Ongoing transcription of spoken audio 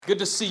Good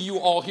to see you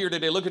all here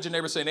today. Look at your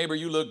neighbor and say, neighbor,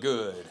 you look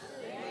good.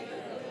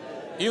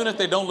 Even if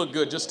they don't look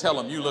good, just tell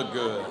them you look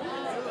good.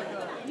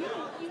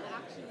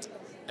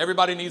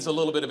 Everybody needs a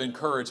little bit of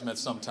encouragement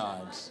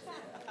sometimes.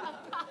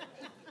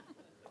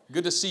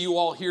 Good to see you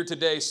all here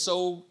today.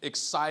 So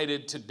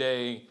excited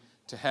today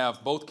to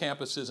have both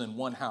campuses in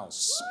one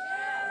house.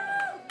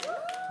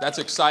 That's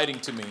exciting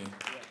to me.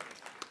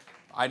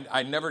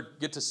 I never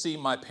get to see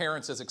my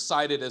parents as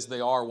excited as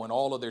they are when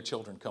all of their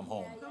children come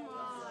home.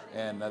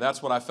 And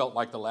that's what I felt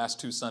like the last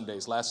two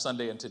Sundays, last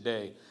Sunday and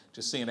today,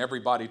 just seeing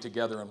everybody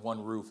together in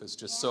one roof is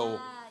just so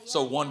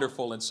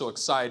wonderful and so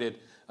excited.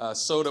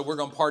 Soda, we're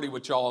going to party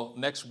with y'all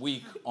next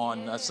week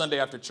on Sunday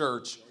after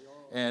church,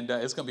 and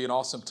it's going to be an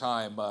awesome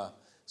time.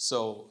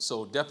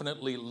 So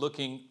definitely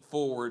looking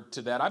forward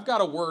to that. I've got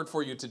a word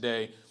for you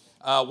today.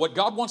 What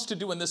God wants to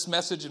do in this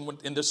message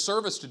and in this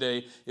service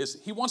today is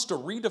He wants to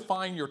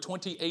redefine your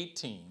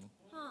 2018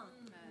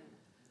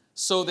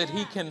 so that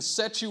He can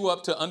set you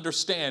up to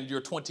understand your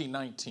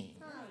 2019.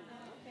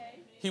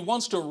 He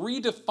wants to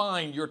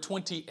redefine your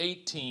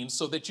 2018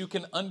 so that you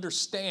can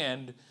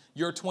understand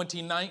your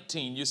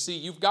 2019. You see,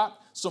 you've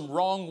got some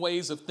wrong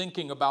ways of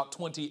thinking about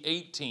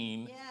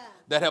 2018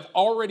 that have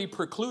already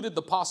precluded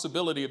the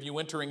possibility of you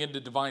entering into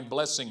divine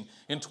blessing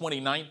in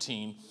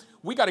 2019.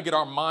 We got to get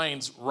our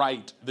minds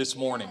right this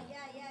morning.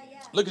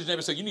 Look at your neighbor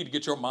and say, you need to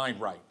get your mind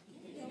right.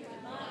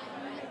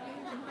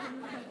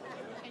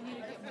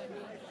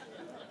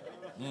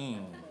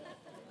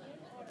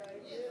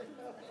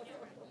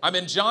 I'm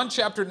in John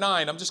chapter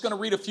 9. I'm just going to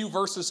read a few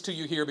verses to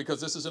you here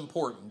because this is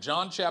important.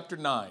 John chapter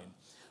 9.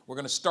 We're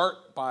going to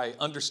start by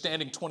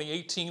understanding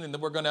 2018, and then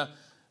we're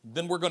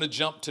going to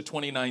jump to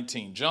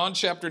 2019. John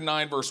chapter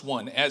 9, verse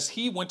 1. As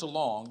he went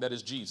along, that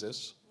is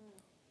Jesus,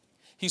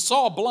 he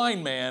saw a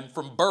blind man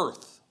from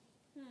birth.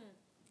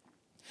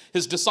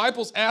 His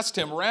disciples asked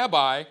him,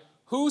 Rabbi,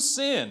 who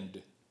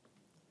sinned,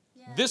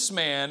 this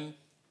man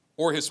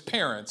or his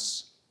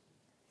parents,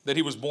 that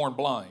he was born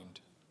blind?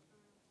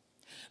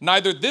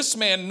 Neither this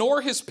man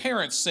nor his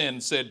parents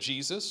sinned, said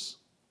Jesus.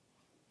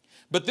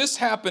 But this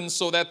happened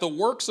so that the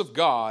works of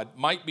God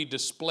might be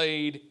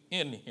displayed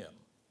in him.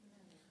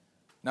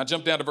 Now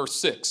jump down to verse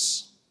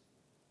 6.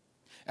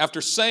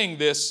 After saying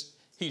this,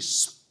 he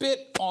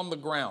spit on the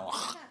ground,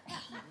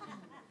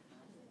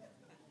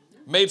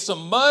 made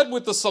some mud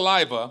with the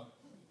saliva,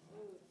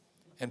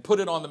 and put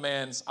it on the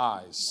man's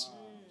eyes.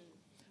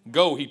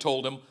 Go, he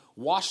told him,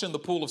 wash in the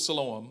pool of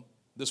Siloam.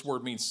 This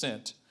word means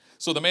sent.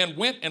 So the man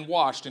went and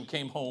washed and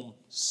came home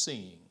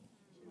seeing.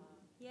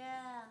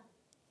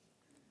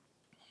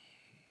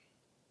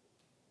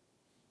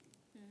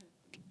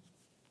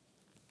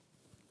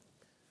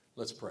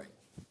 Let's pray.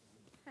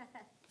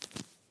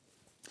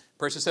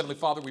 Precious Heavenly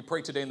Father, we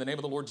pray today in the name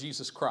of the Lord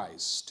Jesus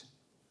Christ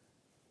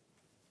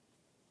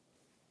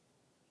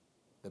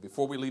that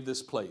before we leave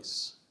this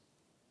place,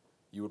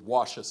 you would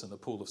wash us in the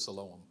pool of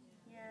Siloam.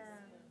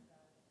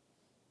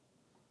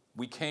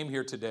 We came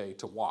here today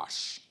to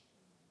wash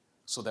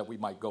so that we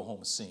might go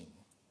home seeing.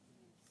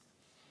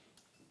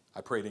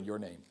 I pray it in your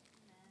name.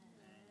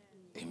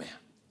 Amen.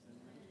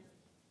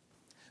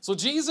 So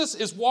Jesus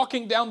is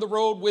walking down the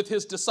road with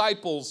his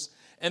disciples,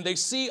 and they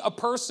see a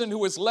person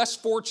who is less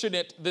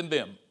fortunate than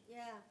them.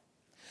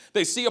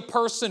 They see a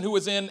person who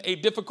is in a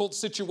difficult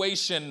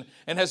situation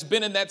and has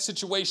been in that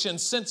situation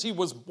since he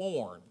was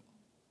born.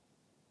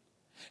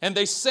 And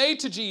they say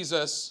to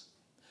Jesus,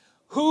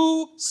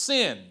 who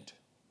sinned,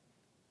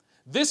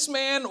 this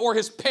man or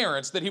his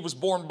parents, that he was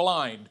born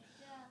blind?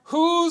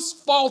 Whose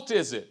fault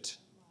is it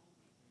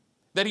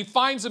that he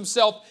finds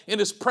himself in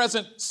his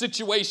present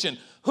situation?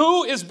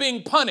 Who is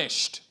being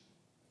punished?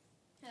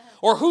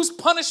 Or whose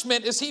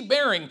punishment is he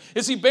bearing?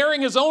 Is he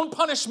bearing his own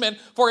punishment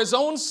for his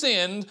own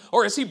sin,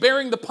 or is he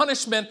bearing the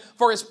punishment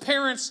for his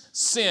parents'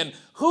 sin?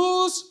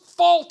 Whose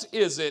fault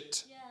is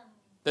it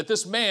that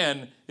this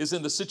man is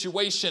in the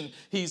situation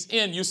he's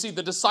in? You see,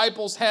 the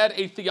disciples had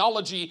a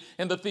theology,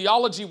 and the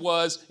theology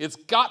was, it's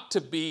got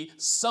to be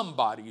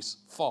somebody's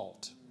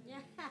fault.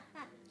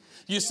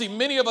 You see,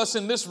 many of us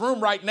in this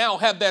room right now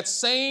have that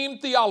same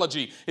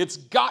theology. It's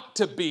got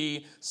to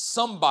be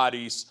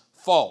somebody's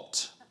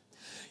fault.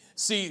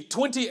 See,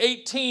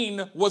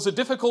 2018 was a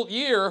difficult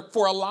year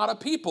for a lot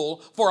of people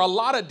for a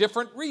lot of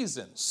different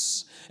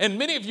reasons. And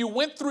many of you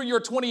went through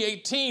your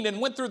 2018 and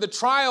went through the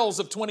trials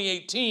of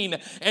 2018,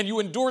 and you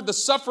endured the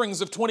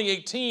sufferings of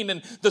 2018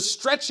 and the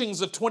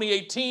stretchings of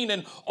 2018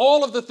 and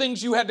all of the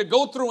things you had to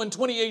go through in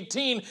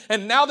 2018.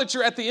 And now that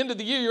you're at the end of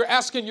the year, you're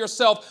asking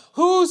yourself,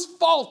 whose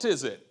fault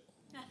is it?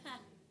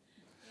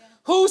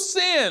 Who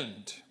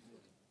sinned?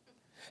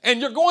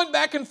 And you're going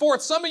back and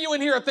forth. Some of you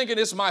in here are thinking,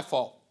 it's my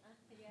fault.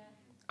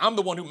 I'm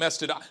the one who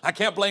messed it up. I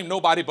can't blame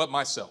nobody but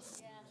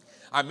myself.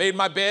 I made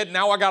my bed,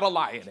 now I got to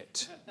lie in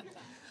it.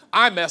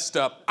 I messed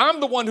up. I'm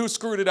the one who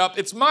screwed it up.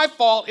 It's my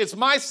fault. It's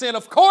my sin.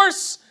 Of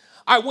course,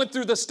 I went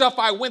through the stuff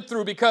I went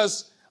through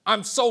because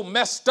I'm so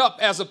messed up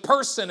as a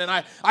person, and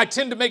I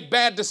tend to make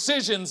bad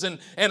decisions, and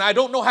I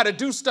don't know how to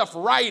do stuff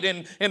right.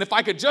 And if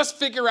I could just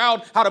figure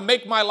out how to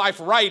make my life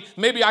right,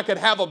 maybe I could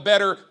have a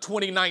better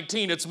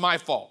 2019. It's my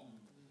fault.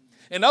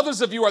 And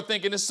others of you are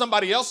thinking it's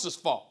somebody else's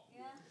fault.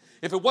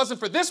 If it wasn't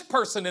for this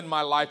person in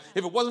my life,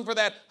 if it wasn't for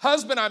that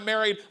husband I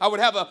married, I would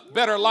have a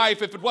better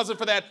life. If it wasn't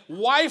for that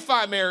wife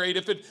I married,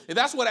 if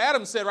that's what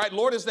Adam said, right?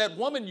 Lord, it's that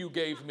woman you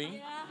gave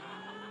me.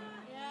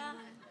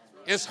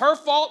 It's her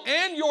fault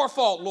and your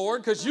fault,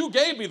 Lord, because you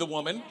gave me the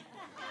woman.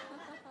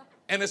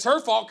 And it's her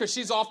fault because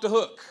she's off the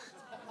hook.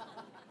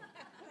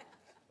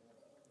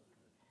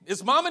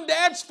 It's mom and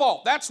dad's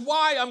fault. That's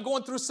why I'm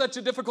going through such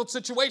a difficult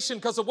situation,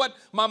 because of what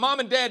my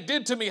mom and dad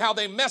did to me, how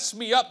they messed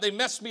me up. They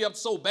messed me up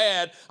so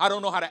bad, I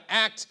don't know how to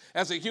act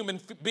as a human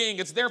being.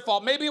 It's their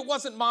fault. Maybe it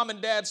wasn't mom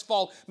and dad's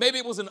fault. Maybe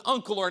it was an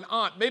uncle or an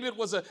aunt. Maybe it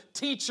was a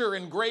teacher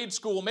in grade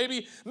school.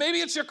 Maybe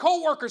it's your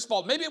coworker's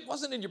fault. Maybe it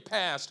wasn't in your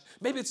past.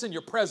 Maybe it's in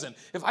your present.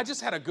 If I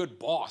just had a good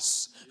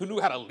boss who knew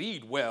how to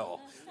lead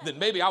well, then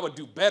maybe I would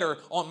do better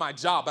on my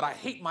job. But I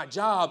hate my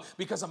job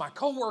because of my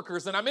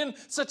coworkers, and I'm in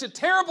such a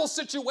terrible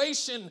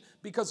situation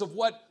because of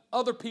what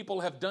other people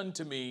have done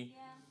to me.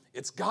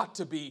 It's got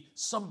to be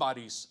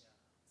somebody's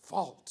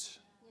fault.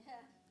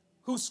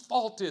 Whose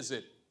fault is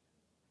it?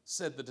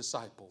 Said the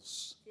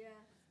disciples.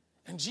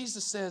 And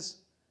Jesus says,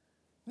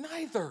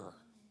 neither.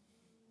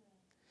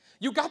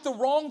 You got the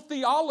wrong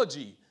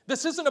theology.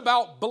 This isn't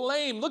about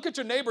blame. Look at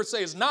your neighbor,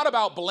 say, it's not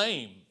about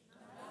blame.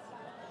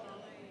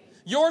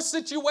 Your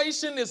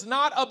situation is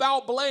not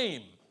about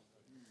blame.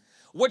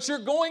 What you're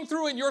going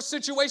through in your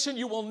situation,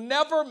 you will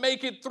never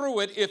make it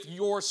through it if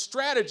your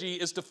strategy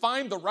is to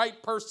find the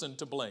right person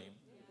to blame.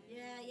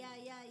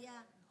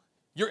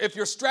 If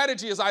your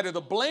strategy is either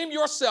to blame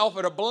yourself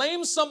or to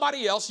blame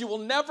somebody else, you will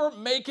never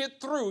make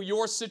it through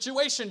your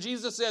situation.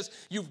 Jesus says,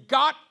 you've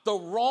got the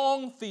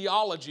wrong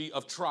theology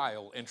of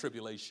trial and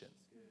tribulation.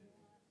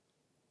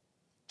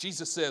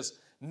 Jesus says,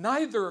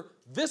 neither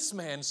this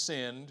man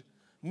sinned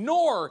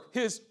nor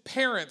his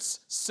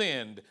parents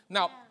sinned.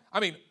 Now, I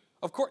mean,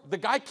 of course, the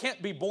guy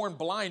can't be born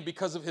blind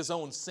because of his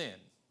own sin.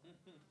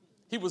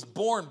 He was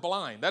born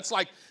blind. That's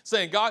like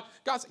saying, God,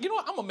 you know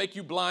what? I'm going to make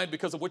you blind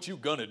because of what you're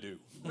going to do.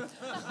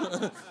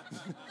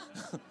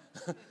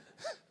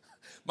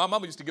 My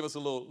mama used to give us a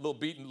little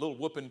beating, a little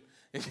whooping,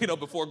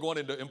 before going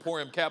into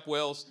Emporium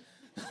Capwells.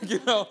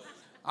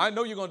 I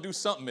know you're going to do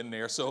something in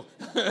there, so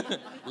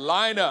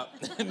line up.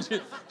 She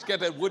got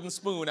that wooden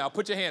spoon out.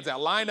 Put your hands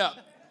out. Line up.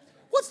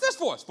 What's this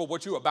for? It's for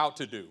what you're about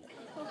to do.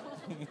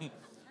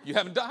 I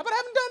haven't done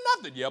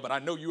nothing yet, but I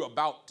know you're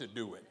about to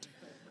do it.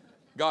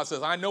 God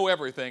says, I know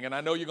everything, and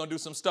I know you're going to do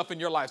some stuff in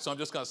your life, so I'm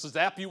just going to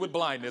zap you with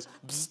blindness.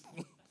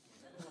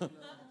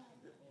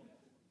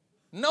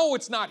 No,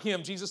 it's not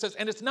him, Jesus says,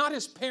 and it's not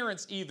his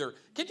parents either.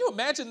 Can you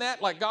imagine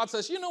that? Like God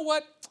says, you know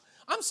what?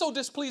 I'm so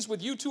displeased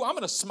with you two, I'm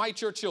going to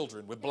smite your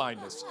children with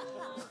blindness.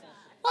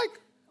 Like,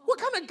 what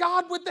kind of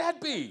God would that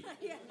be?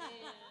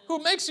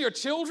 Who makes your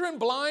children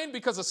blind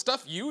because of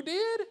stuff you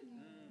did?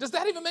 Does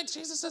that even make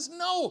Jesus says,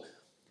 no,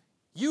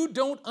 you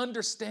don't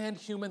understand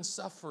human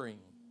suffering.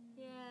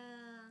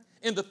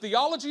 In the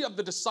theology of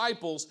the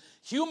disciples,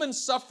 human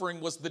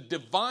suffering was the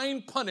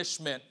divine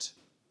punishment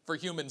for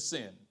human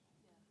sin.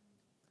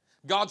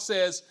 God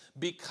says,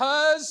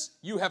 because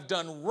you have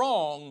done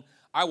wrong,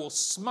 I will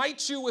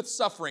smite you with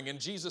suffering. And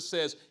Jesus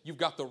says, you've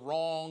got the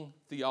wrong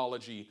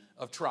theology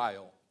of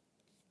trial.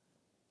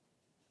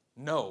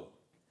 No,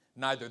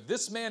 neither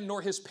this man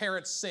nor his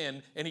parents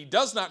sinned, and he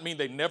does not mean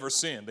they never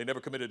sinned. They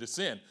never committed a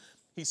sin.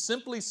 He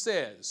simply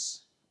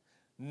says,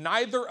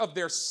 neither of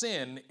their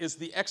sin is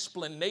the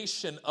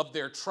explanation of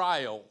their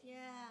trial,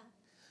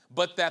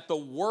 but that the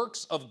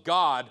works of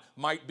God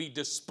might be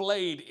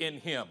displayed in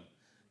him.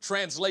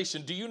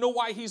 Translation, do you know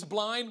why he's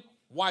blind?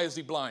 Why is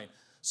he blind?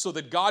 So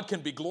that God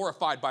can be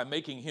glorified by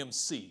making him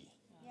see.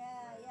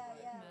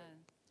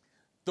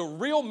 The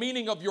real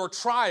meaning of your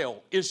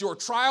trial is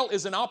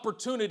an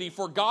opportunity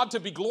for God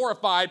to be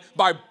glorified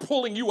by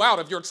pulling you out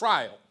of your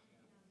trial.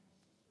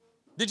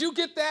 Did you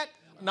get that?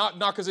 Not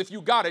because if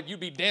you got it, you'd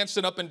be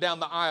dancing up and down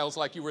the aisles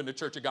like you were in the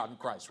Church of God in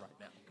Christ right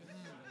now.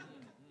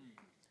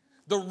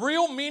 The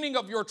real meaning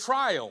of your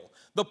trial,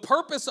 the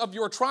purpose of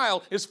your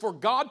trial is for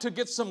God to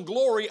get some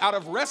glory out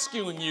of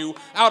rescuing you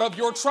out of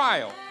your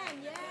trial.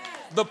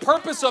 The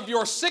purpose of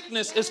your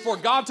sickness is for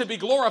God to be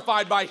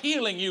glorified by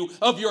healing you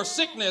of your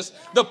sickness.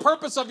 The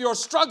purpose of your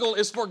struggle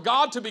is for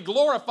God to be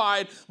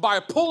glorified by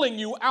pulling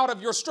you out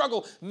of your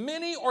struggle.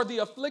 Many are the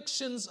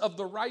afflictions of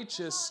the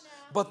righteous,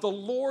 but the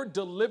Lord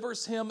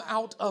delivers him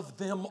out of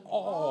them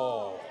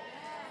all.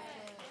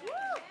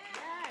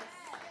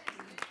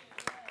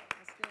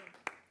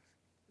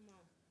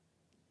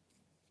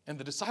 And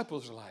the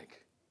disciples are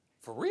like,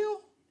 for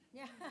real?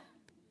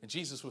 And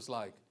Jesus was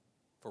like,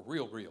 for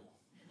real, real.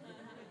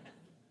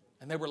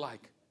 And they were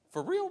like,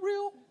 for real,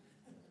 real?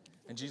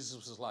 And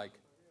Jesus was like,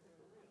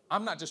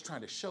 I'm not just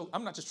trying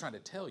to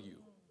tell you.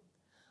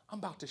 I'm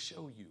about to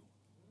show you.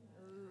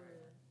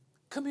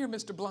 Come here,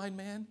 Mr. Blind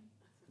Man.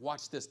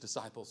 Watch this,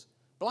 disciples.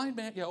 Blind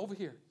man, yeah, over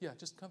here. Yeah,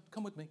 just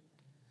come with me.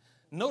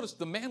 Notice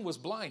the man was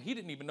blind. He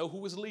didn't even know who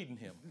was leading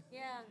him.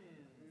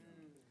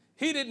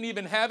 He didn't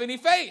even have any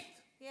faith.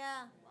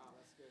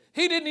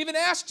 He didn't even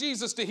ask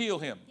Jesus to heal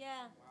him.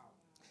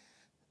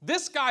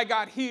 This guy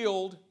got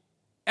healed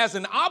as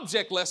an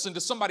object lesson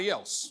to somebody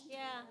else.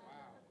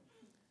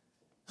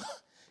 Yeah.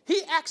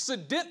 He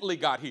accidentally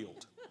got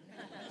healed.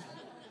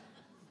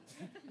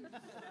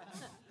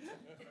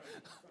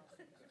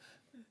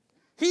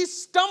 He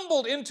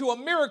stumbled into a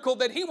miracle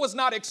that he was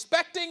not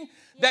expecting.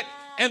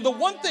 And the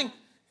one thing,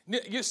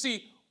 you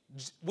see,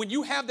 when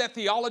you have that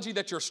theology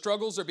that your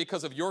struggles are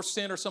because of your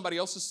sin or somebody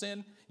else's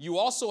sin, you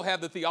also have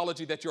the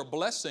theology that your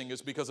blessing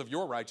is because of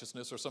your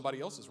righteousness or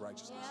somebody else's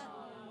righteousness.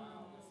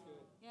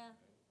 Yeah.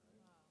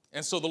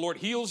 And so the Lord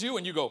heals you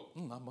and you go,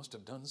 I must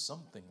have done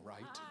something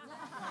right.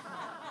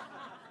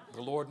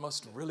 The Lord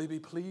must really be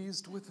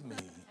pleased with me.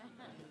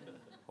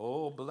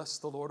 Oh, bless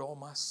the Lord, all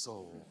my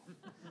soul.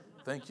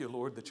 Thank you,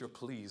 Lord, that you're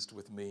pleased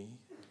with me.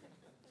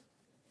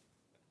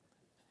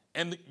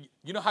 And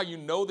you know how you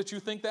know that you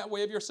think that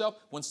way of yourself?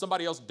 When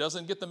somebody else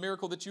doesn't get the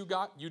miracle that you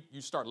got,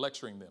 you start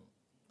lecturing them.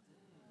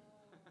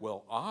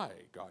 Well, I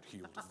got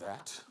healed of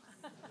that.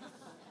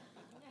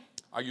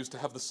 I used to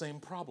have the same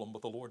problem,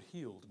 but the Lord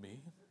healed me.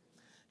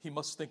 He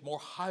must think more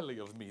highly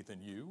of me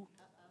than you.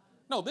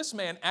 No, this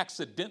man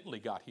accidentally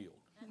got healed.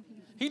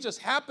 He just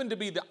happened to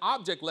be the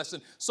object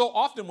lesson. So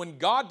often when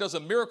God does a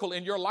miracle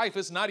in your life,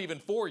 it's not even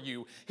for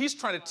you. He's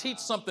trying to teach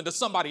something to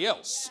somebody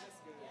else.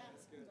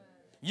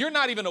 You're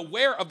not even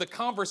aware of the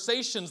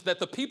conversations that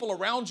the people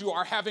around you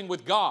are having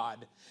with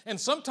God. And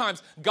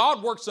sometimes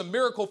God works a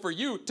miracle for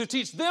you to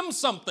teach them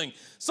something.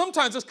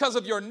 Sometimes it's because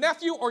of your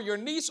nephew or your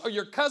niece or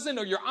your cousin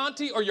or your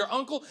auntie or your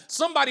uncle,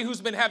 somebody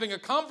who's been having a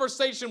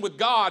conversation with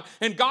God,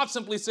 and God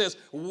simply says,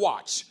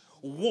 watch,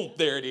 whoop,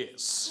 there it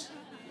is.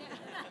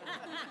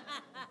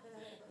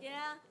 Yeah.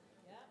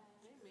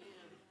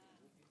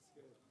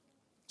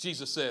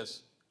 Jesus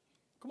says,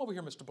 come over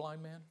here, Mr.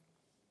 Blind Man.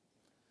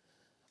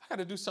 I got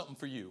to do something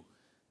for you.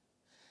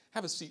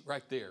 Have a seat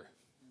right there.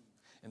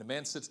 And the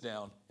man sits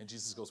down, and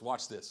Jesus goes,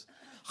 watch this.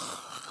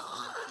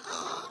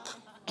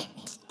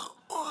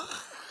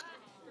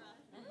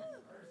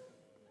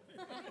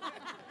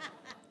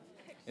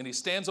 And he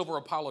stands over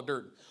a pile of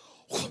dirt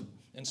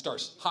and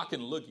starts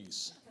hocking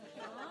loogies.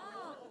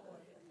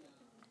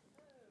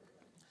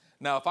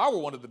 Now, if I were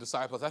one of the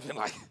disciples, I'd be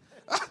like,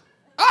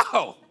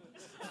 oh!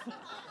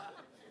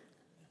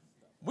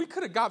 We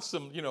could have got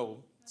some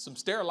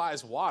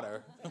sterilized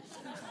water.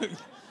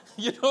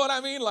 You know what I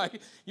mean?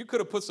 Like, you could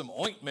have put some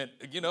ointment,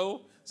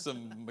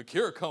 some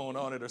Mercurocone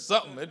on it or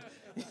something.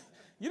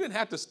 You didn't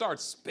have to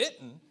start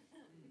spitting.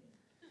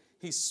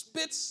 He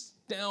spits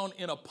down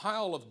in a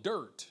pile of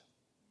dirt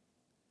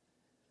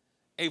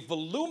a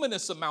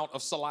voluminous amount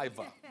of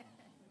saliva,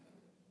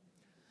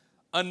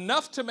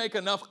 enough to make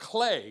enough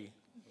clay,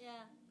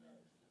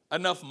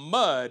 enough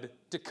mud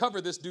to cover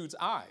this dude's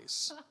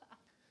eyes.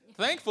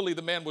 Thankfully,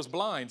 the man was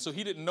blind, so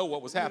he didn't know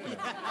what was happening.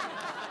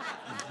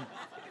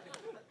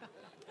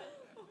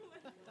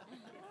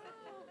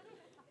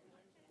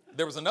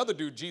 There was another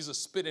dude Jesus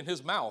spit in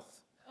his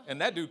mouth, and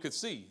that dude could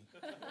see.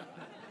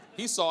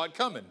 He saw it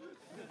coming.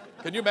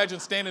 Can you imagine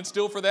standing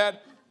still for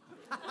that?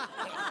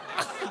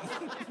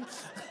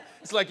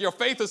 It's like your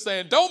faith is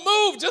saying, don't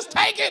move, just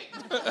take it.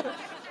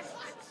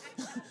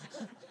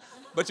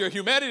 But your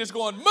humanity is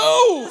going,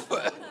 move.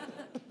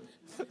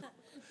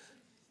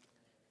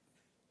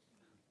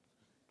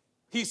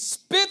 He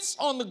spits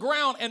on the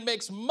ground and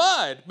makes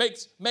mud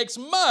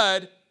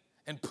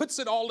and puts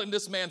it all in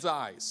this man's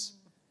eyes.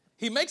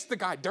 He makes the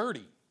guy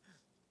dirty.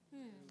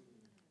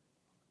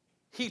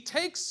 He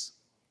takes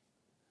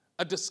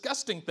a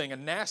disgusting thing, a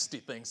nasty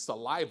thing,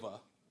 saliva,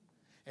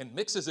 and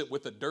mixes it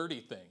with a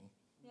dirty thing.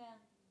 Yeah.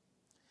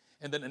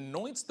 And then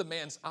anoints the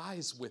man's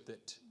eyes with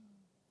it.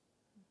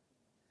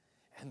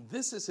 And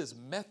this is his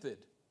method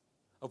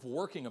of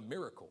working a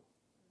miracle.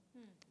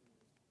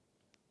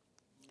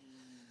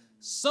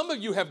 Some of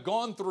you have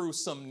gone through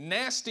some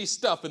nasty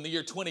stuff in the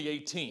year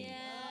 2018.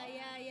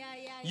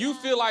 You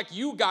feel like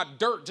you got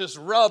dirt just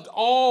rubbed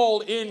all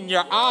in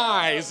your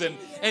eyes,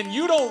 and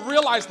you don't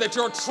realize that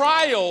your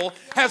trial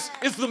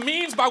is the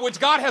means by which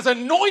God has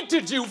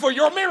anointed you for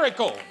your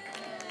miracle.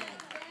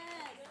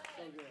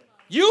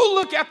 You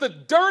look at the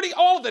dirty,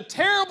 all the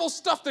terrible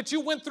stuff that you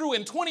went through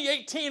in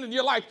 2018, and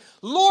you're like,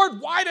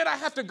 Lord, why did I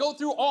have to go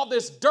through all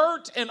this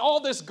dirt and all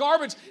this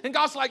garbage? And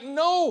God's like,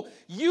 no,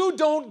 you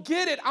don't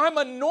get it. I'm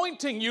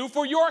anointing you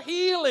for your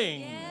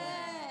healing.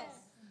 Yes.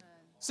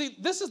 See,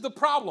 this is the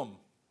problem.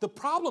 The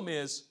problem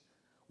is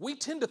we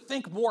tend to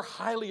think more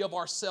highly of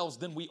ourselves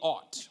than we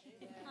ought.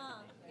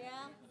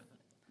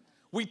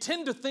 We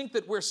tend to think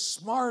that we're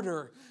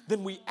smarter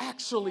than we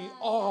actually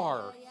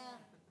are.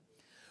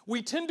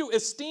 We tend to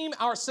esteem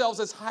ourselves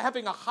as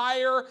having a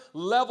higher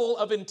level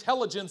of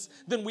intelligence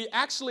than we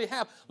actually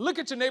have. Look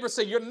at your neighbor and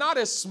say, you're not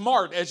as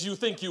smart as you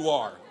think you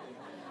are.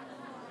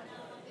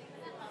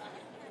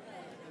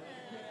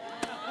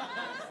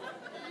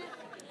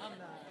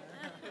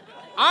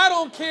 I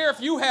don't care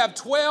if you have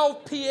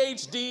 12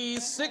 PhDs,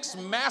 6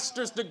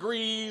 master's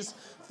degrees,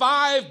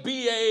 5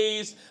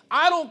 BAs.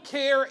 I don't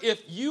care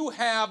if you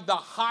have the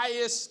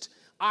highest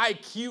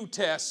IQ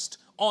test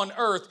on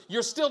earth.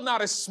 You're still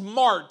not as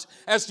smart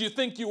as you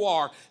think you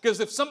are. Because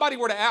if somebody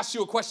were to ask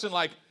you a question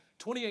like,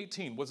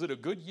 2018, was it a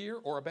good year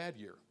or a bad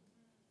year?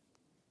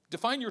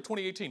 Define your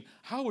 2018.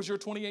 How was your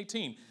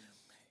 2018?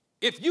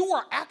 If you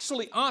were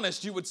actually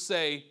honest, you would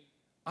say,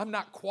 I'm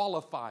not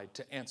qualified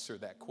to answer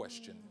that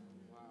question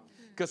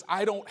because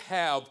I don't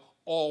have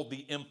all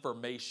the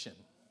information.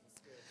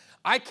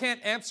 I can't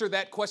answer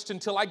that question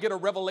until I get a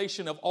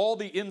revelation of all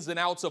the ins and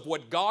outs of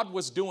what God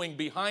was doing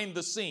behind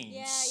the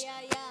scenes.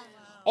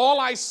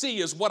 All I see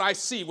is what I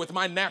see with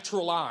my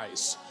natural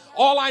eyes.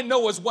 All I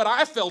know is what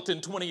I felt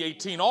in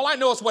 2018. All I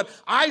know is what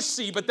I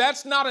see, but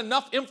that's not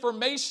enough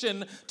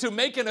information to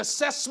make an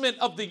assessment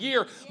of the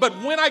year. But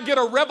when I get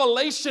a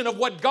revelation of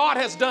what God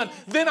has done,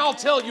 then I'll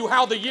tell you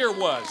how the year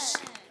was. Yes,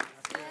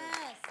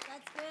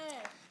 that's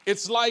good.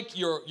 It's like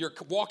you're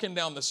walking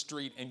down the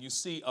street and you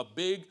see a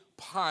big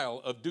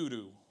pile of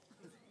doo-doo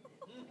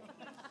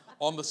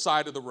on the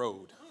side of the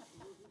road.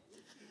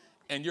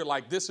 And you're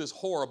like, this is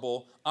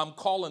horrible. I'm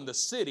calling the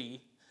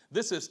city.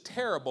 This is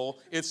terrible.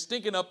 It's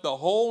stinking up the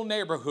whole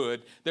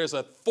neighborhood. There's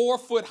a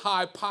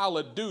 4-foot-high pile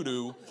of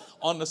doo-doo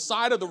on the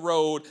side of the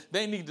road.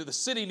 The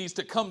city needs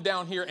to come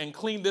down here and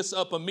clean this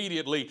up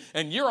immediately.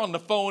 And you're on the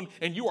phone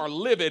and you are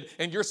livid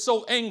and you're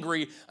so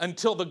angry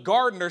until the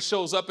gardener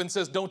shows up and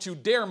says, don't you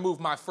dare move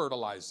my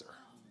fertilizer.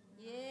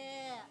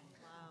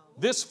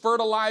 This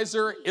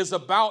fertilizer is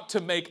about to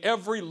make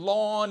every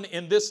lawn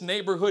in this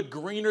neighborhood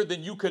greener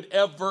than you could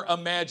ever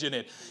imagine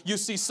it. You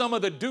see, some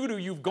of the doo-doo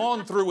you've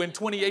gone through in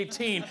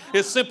 2018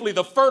 is simply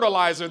the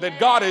fertilizer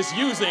that God is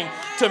using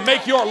to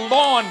make your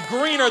lawn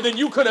greener than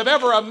you could have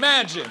ever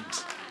imagined.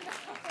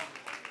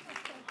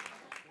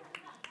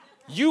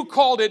 You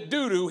called it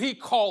doo-doo, he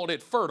called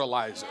it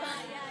fertilizer.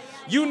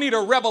 You need a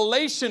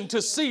revelation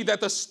to see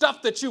that the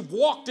stuff that you've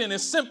walked in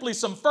is simply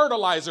some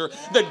fertilizer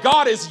that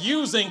God is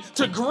using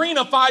to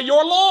greenify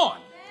your lawn.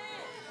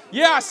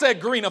 Yeah, I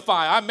said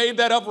greenify. I made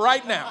that up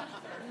right now.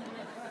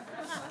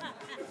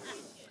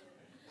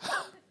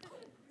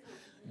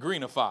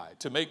 Greenify,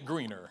 to make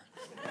greener.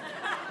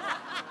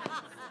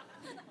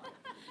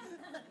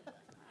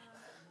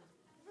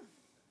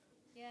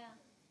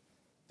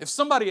 If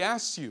somebody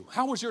asks you,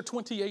 how was your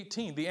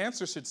 2018? The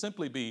answer should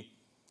simply be,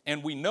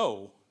 and we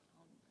know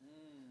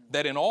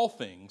that in all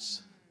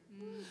things,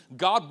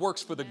 God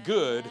works for the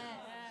good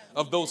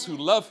of those who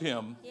love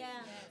him,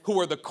 who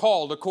are the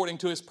called according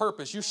to his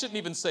purpose. You shouldn't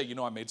even say,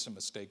 I made some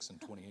mistakes in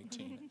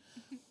 2018.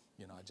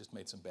 I just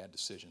made some bad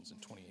decisions in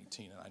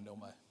 2018, and I know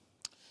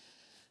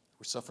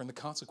we're suffering the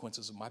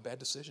consequences of my bad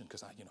decision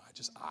because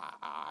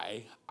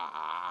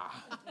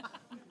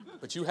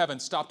But you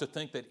haven't stopped to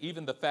think that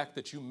even the fact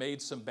that you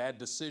made some bad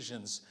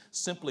decisions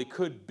simply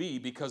could be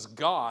because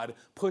God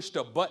pushed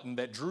a button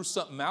that drew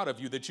something out of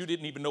you that you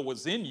didn't even know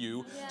was in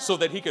you so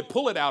that he could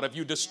pull it out of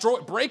you,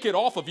 break it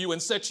off of you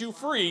and set you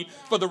free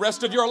for the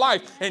rest of your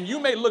life. And you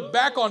may look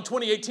back on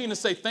 2018 and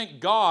say, thank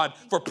God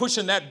for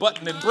pushing that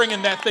button and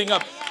bringing that thing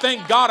up.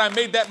 Thank God I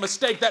made that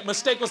mistake. That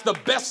mistake was the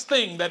best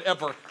thing that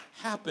ever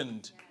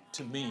happened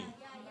to me.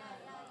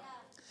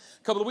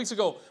 A couple of weeks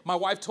ago, my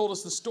wife told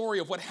us the story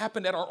of what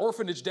happened at our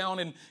orphanage down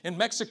in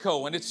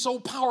Mexico. And it's so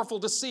powerful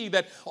to see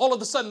that all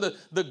of a sudden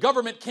the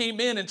government came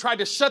in and tried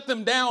to shut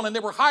them down and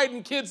they were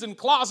hiding kids in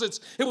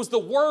closets. It was the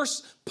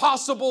worst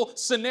possible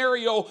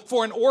scenario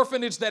for an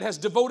orphanage that has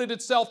devoted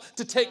itself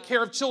to take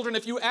care of children.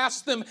 If you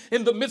asked them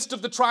in the midst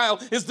of the trial,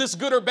 is this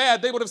good or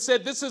bad? They would have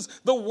said, this is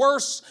the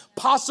worst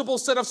possible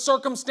set of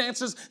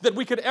circumstances that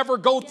we could ever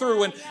go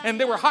through. And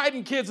they were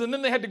hiding kids, and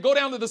then they had to go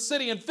down to the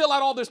city and fill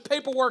out all this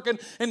paperwork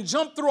and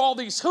jump through all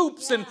these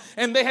hoops,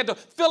 and they had to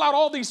fill out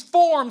all these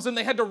forms, and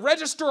they had to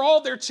register all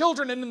their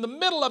children. And in the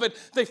middle of it,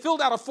 they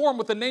filled out a form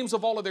with the names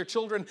of all of their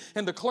children,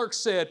 and the clerk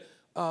said,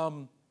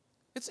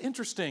 it's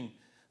interesting.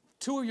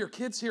 2 of your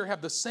kids here have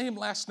the same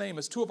last name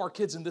as 2 of our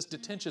kids in this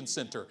detention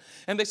center.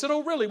 And they said,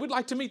 oh, really? We'd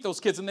like to meet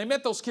those kids. And they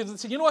met those kids and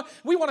said, you know what?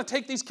 We want to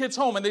take these kids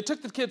home. And they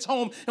took the kids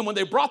home. And when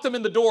they brought them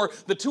in the door,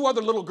 the 2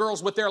 other little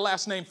girls with their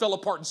last name fell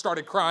apart and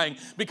started crying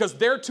because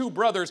their 2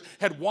 brothers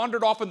had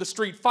wandered off in the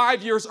street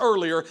 5 years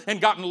earlier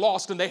and gotten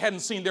lost, and they hadn't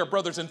seen their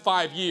brothers in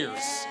 5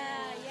 years.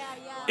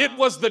 It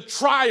was the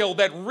trial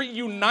that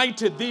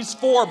reunited these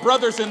 4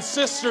 brothers and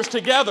sisters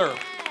together.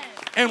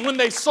 And when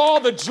they saw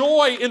the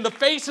joy in the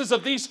faces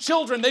of these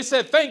children, they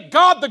said, thank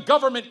God the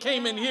government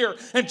came in here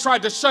and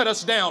tried to shut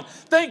us down.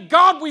 Thank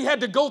God we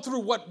had to go through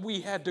what we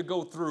had to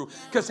go through,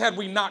 because had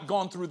we not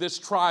gone through this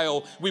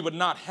trial, we would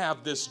not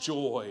have this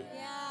joy.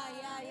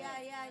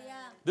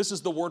 This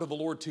is the word of the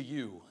Lord to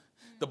you.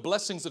 The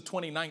blessings of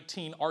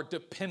 2019 are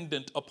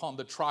dependent upon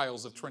the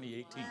trials of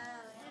 2018.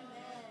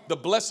 The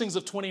blessings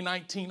of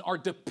 2019 are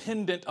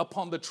dependent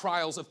upon the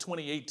trials of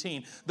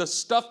 2018. The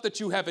stuff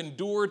that you have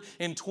endured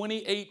in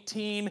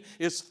 2018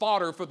 is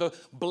fodder for the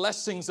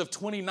blessings of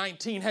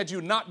 2019. Had you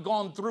not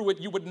gone through it,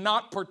 you would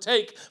not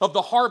partake of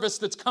the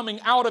harvest that's coming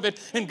out of it.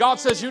 And God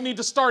says you need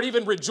to start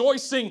even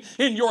rejoicing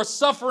in your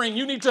suffering.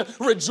 You need to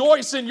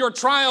rejoice in your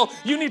trial.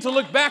 You need to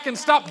look back and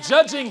stop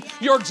judging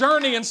your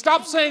journey and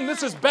stop saying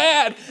this is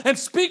bad, and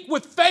speak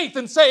with faith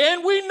and say,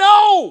 and we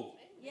know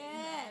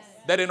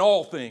that in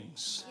all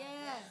things,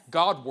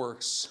 God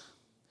works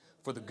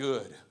for the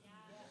good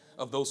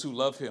of those who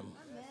love him,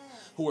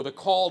 who are the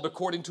called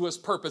according to his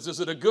purpose. Is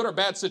it a good or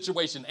bad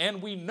situation?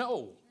 And we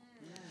know.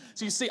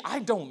 So you see, I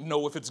don't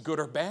know if it's good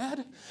or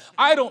bad.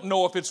 I don't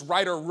know if it's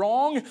right or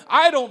wrong.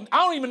 I don't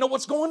even know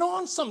what's going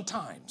on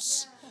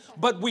sometimes.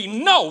 But we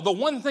know, the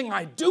one thing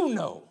I do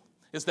know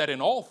is that in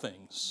all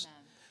things,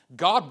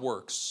 God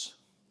works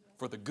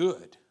for the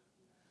good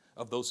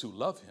of those who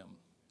love him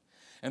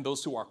and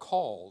those who are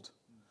called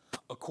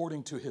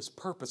according to his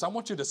purpose. I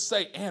want you to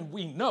say, and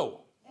we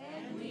know,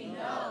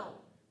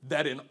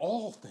 that in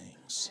all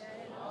things,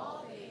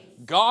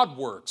 God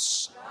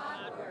works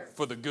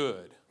for the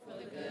good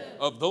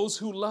of those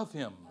who love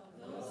him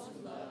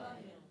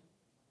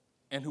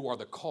and who are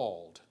the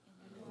called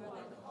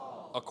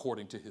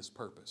according to his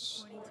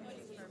purpose.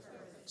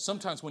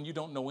 Sometimes when you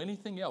don't know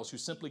anything else, you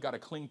simply got to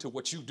cling to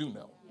what you do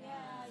know.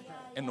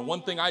 And the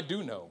one thing I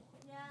do know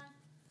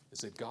is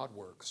that God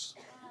works.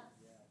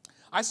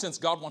 I sense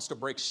God wants to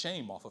break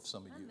shame off of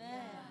some of you.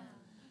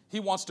 He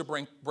wants to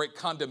break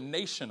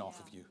condemnation off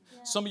of you.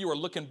 Some of you are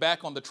looking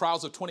back on the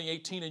trials of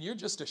 2018 and you're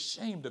just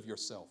ashamed of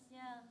yourself.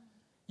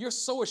 You're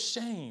so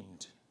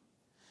ashamed.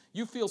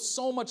 You feel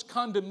so much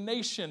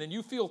condemnation and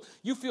you feel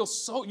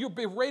so, you're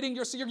berating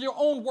yourself. You're your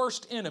own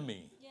worst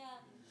enemy.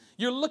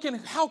 You're looking,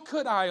 how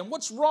could I? And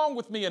what's wrong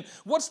with me? And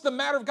what's the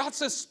matter? God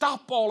says,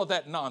 stop all of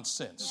that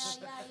nonsense.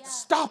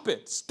 Stop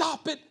it.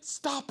 Stop it.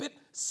 Stop it.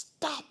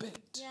 Stop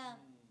it.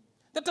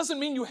 That doesn't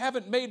mean you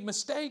haven't made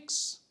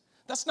mistakes.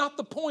 That's not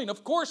the point.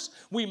 Of course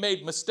we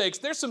made mistakes.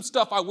 There's some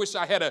stuff I wish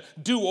I had a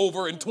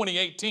do-over in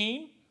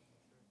 2018.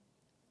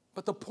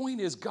 But the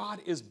point is God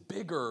is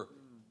bigger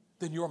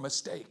than your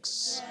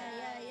mistakes.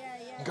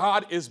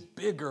 God is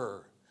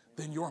bigger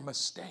than your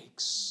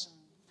mistakes.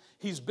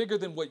 He's bigger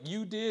than what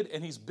you did,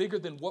 and he's bigger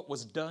than what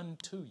was done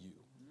to you.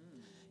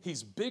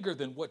 He's bigger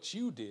than what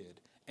you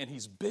did, and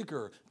he's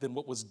bigger than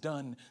what was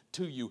done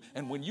to you.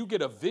 And when you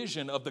get a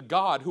vision of the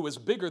God who is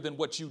bigger than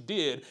what you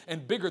did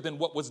and bigger than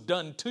what was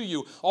done to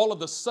you, all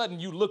of a sudden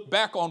you look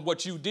back on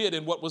what you did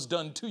and what was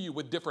done to you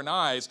with different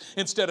eyes.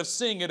 Instead of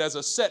seeing it as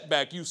a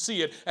setback, you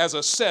see it as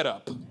a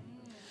setup.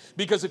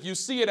 Because if you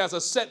see it as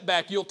a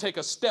setback, you'll take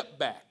a step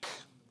back.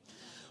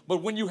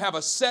 But when you have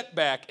a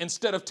setback,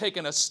 instead of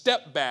taking a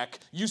step back,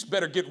 you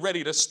better get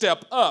ready to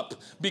step up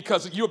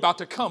because you're about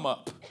to come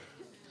up.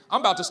 I'm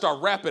about to start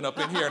wrapping up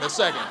in here in a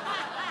second.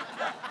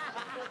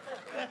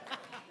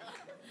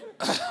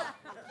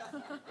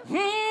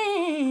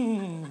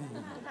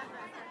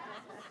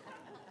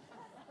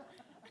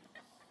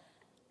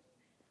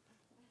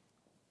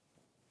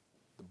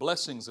 The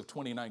blessings of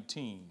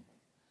 2019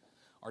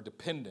 are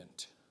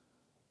dependent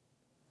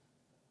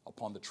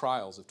upon the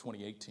trials of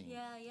 2018.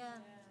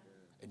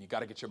 And you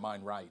got to get your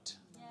mind right.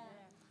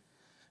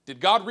 Did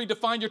God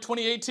redefine your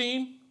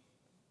 2018?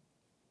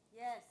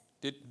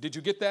 Yes. Did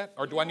you get that?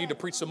 Or do I need to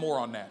preach some more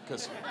on that?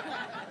 Because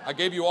I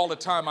gave you all the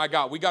time I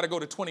got. We got to go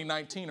to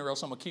 2019 or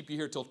else I'm going to keep you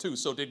here till 2.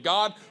 So did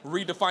God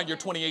redefine your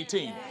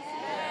 2018? Yes.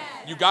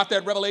 You got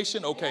that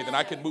revelation? Okay, then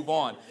I can move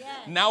on.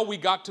 Now we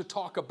got to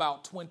talk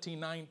about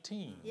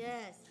 2019.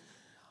 Yes.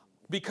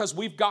 Because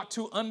we've got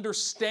to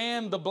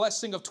understand the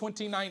blessing of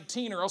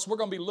 2019 or else we're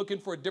going to be looking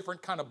for a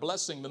different kind of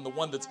blessing than the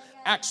one that's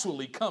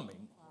actually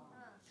coming.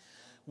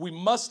 We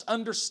must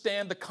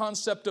understand the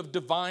concept of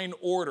divine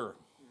order.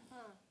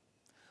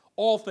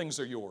 All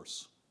things are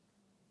yours.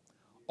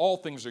 All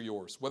things are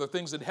yours. Whether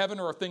things in heaven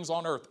or things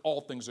on earth,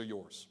 all things are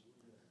yours.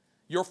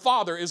 Your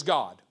Father is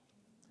God.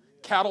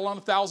 Cattle on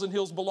 1,000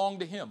 hills belong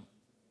to him.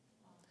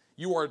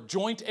 You are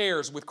joint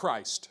heirs with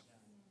Christ.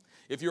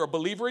 If you're a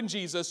believer in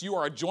Jesus, you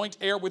are a joint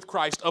heir with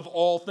Christ of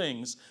all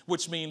things,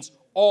 which means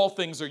all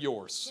things are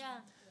yours.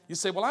 You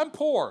say, well, I'm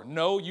poor.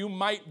 No, you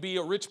might be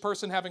a rich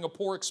person having a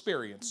poor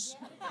experience.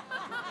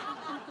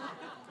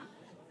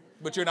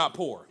 But you're not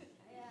poor.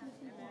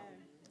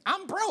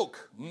 I'm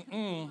broke.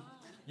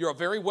 You're a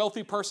very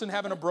wealthy person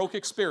having a broke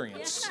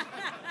experience.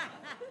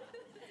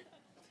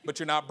 But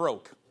you're not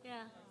broke.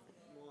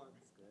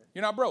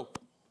 You're not broke,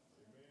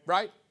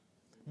 right?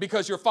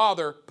 Because your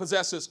Father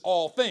possesses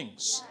all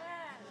things.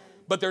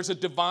 But there's a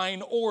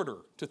divine order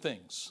to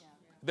things.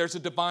 There's a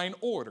divine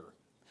order.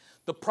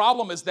 The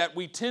problem is that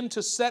we tend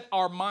to set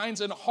our minds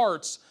and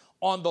hearts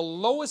on the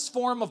lowest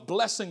form of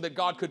blessing that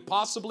God could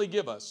possibly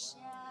give us.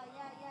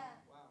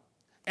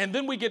 And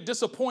then we get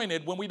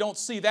disappointed when we don't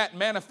see that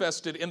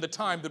manifested in the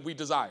time that we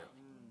desire.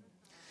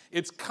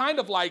 It's kind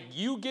of like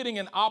you getting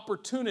an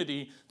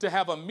opportunity to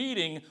have a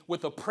meeting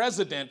with the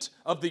President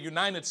of the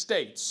United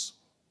States.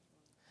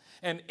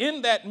 And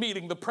in that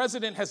meeting, the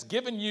President has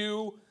given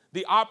you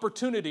the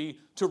opportunity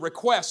to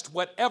request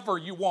whatever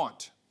you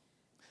want.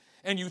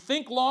 And you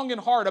think long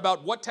and hard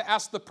about what to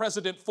ask the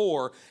president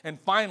for, and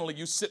finally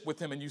you sit with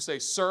him and you say,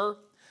 sir,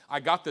 I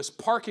got this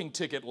parking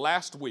ticket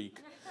last week.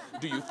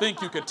 Do you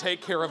think you could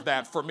take care of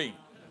that for me?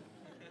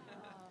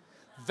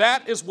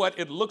 That is what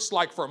it looks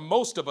like for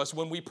most of us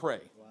when we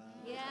pray.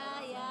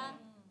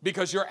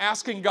 Because you're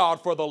asking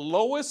God for the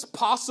lowest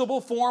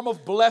possible form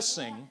of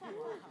blessing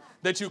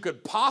that you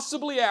could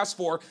possibly ask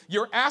for.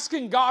 You're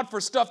asking God for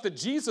stuff that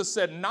Jesus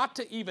said not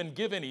to even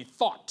give any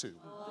thought to.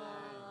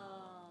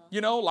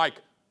 You know,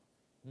 like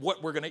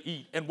what we're going to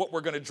eat and what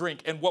we're going to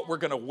drink and what we're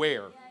going to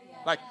wear.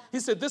 Like he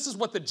said, this is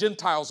what the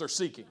Gentiles are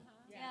seeking.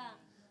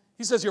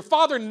 He says, your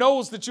Father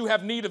knows that you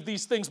have need of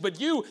these things, but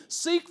you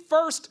seek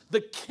first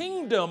the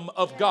kingdom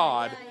of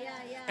God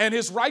and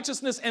his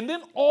righteousness, and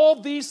then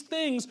all these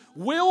things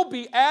will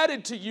be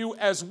added to you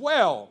as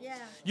well.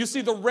 You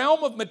see, the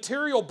realm of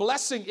material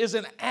blessing is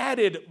an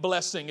added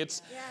blessing.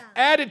 It's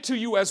added to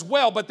you as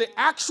well, but the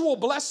actual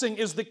blessing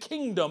is the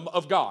kingdom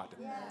of God.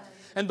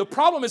 And the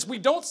problem is we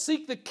don't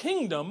seek the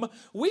kingdom,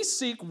 we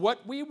seek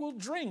what we will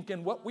drink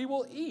and what we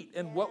will eat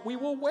and what we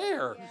will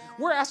wear.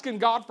 We're asking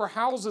God for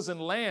houses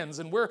and lands,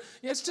 and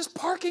it's just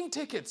parking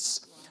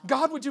tickets.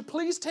 God, would you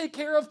please take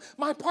care of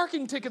my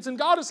parking tickets? And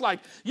God is like,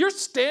 you're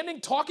standing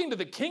talking to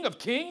the King of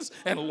Kings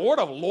and Lord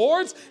of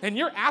Lords, and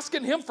you're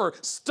asking him for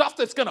stuff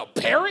that's going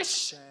to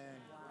perish?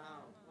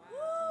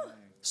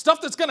 Stuff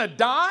that's going to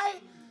die?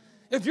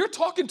 If you're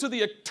talking to the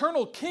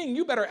eternal King,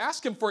 you better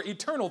ask him for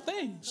eternal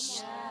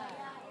things.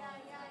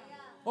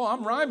 Oh,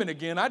 I'm rhyming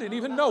again. I didn't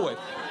even know it.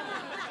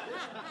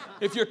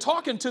 If you're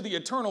talking to the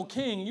eternal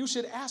King, you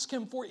should ask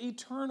him for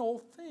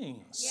eternal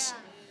things.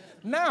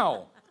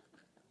 Now,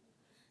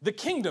 the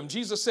kingdom,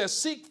 Jesus says,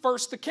 seek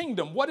first the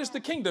kingdom. What is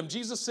the kingdom?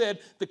 Jesus said,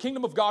 the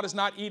kingdom of God is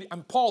not eating,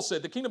 and Paul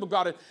said, the kingdom of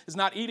God is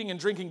not eating and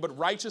drinking, but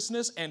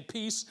righteousness and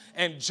peace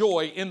and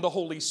joy in the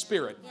Holy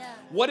Spirit.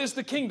 What is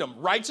the kingdom?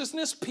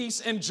 Righteousness,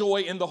 peace, and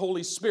joy in the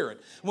Holy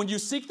Spirit. When you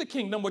seek the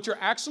kingdom, what you're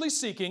actually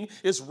seeking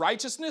is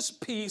righteousness,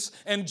 peace,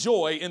 and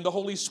joy in the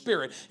Holy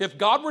Spirit. If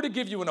God were to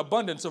give you an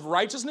abundance of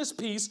righteousness,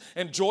 peace,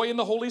 and joy in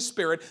the Holy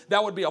Spirit,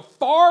 that would be a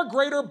far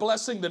greater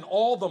blessing than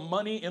all the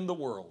money in the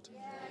world.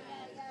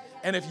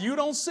 And if you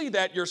don't see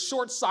that, you're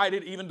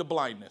short-sighted even to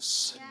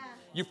blindness.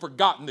 You've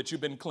forgotten that you've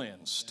been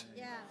cleansed.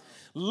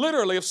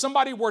 Literally, if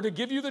somebody were to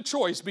give you the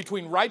choice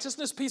between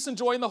righteousness, peace, and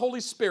joy in the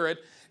Holy Spirit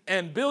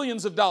and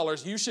billions of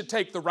dollars, you should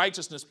take the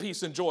righteousness,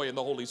 peace, and joy in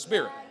the Holy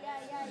Spirit.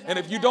 And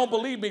if you don't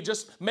believe me,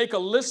 just make a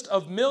list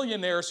of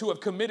millionaires who have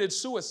committed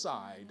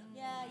suicide.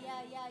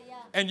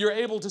 And you're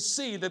able to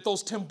see that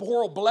those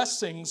temporal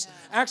blessings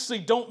actually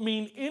don't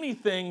mean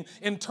anything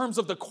in terms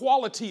of the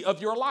quality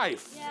of your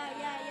life.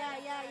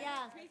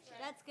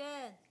 That's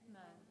good.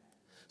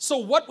 So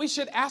what we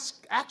should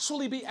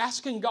actually be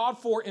asking God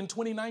for in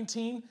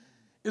 2019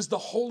 is the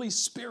Holy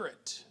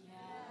Spirit.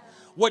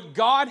 What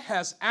God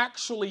has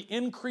actually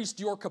increased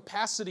your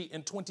capacity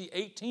in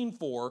 2018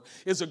 for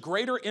is a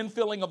greater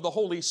infilling of the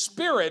Holy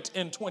Spirit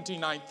in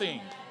 2019.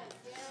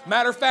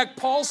 Matter of fact,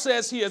 Paul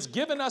says he has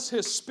given us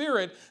his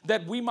Spirit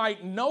that we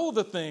might know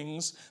the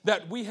things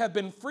that we have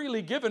been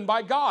freely given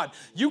by God.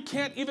 You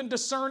can't even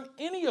discern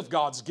any of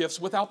God's gifts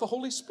without the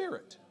Holy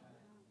Spirit.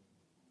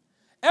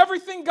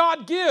 Everything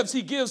God gives,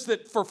 he gives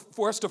that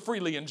for us to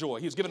freely enjoy.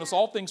 He's given us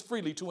all things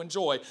freely to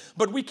enjoy.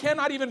 But we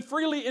cannot even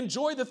freely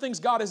enjoy the things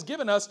God has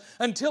given us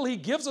until he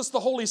gives us the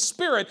Holy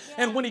Spirit.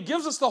 And when he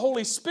gives us the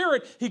Holy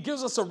Spirit, he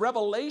gives us a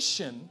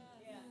revelation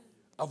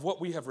of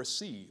what we have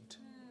received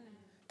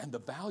and the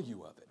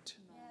value of it.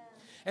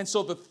 And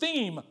so the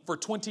theme for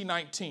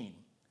 2019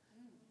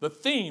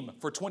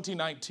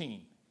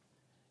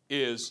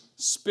 is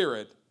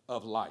Spirit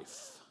of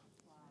Life.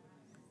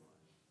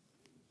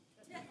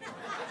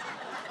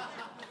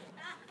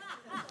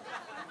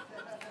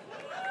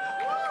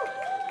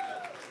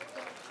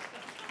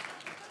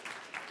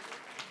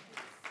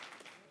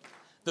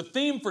 The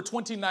theme for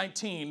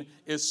 2019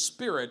 is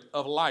Spirit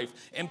of Life.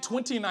 In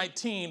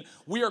 2019,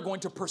 we are going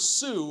to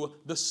pursue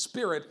the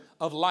Spirit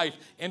of Life.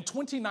 In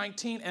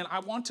 2019, and I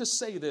want to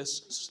say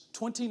this,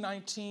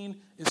 2019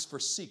 is for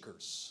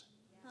seekers.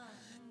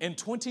 In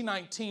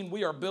 2019,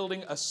 we are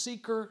building a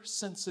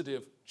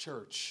seeker-sensitive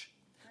church,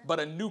 but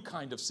a new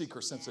kind of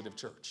seeker-sensitive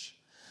church.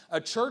 A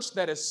church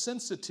that is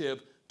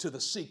sensitive to the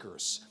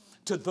seekers,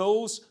 to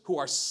those who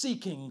are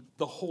seeking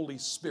the Holy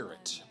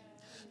Spirit,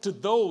 to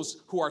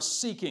those who are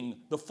seeking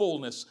the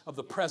fullness of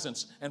the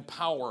presence and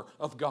power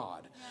of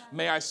God.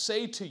 May I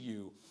say to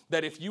you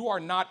that if you are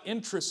not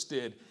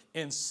interested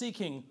in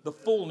seeking the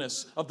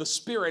fullness of the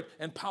Spirit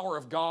and power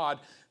of God,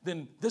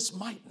 then this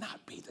might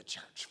not be the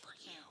church for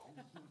you.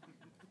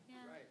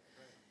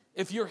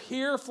 If you're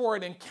here for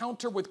an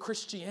encounter with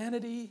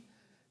Christianity,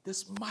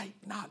 this might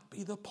not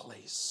be the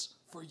place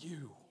for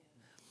you.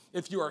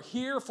 If you are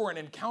here for an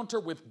encounter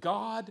with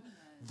God,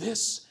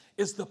 this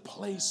is the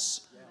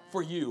place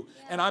for you.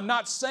 And I'm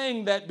not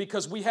saying that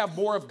because we have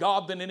more of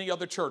God than any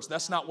other church.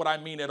 That's not what I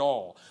mean at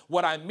all.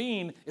 What I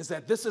mean is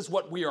that this is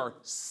what we are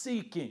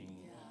seeking.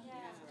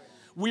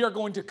 We are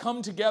going to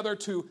come together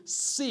to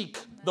seek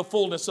the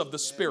fullness of the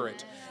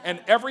Spirit.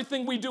 And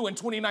everything we do in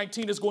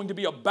 2019 is going to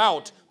be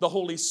about the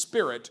Holy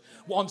Spirit.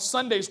 On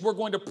Sundays, we're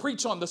going to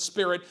preach on the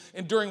Spirit.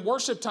 And during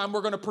worship time,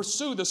 we're going to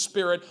pursue the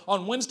Spirit.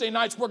 On Wednesday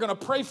nights, we're going to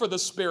pray for the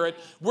Spirit.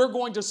 We're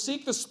going to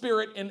seek the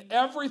Spirit in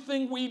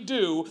everything we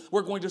do.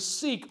 We're going to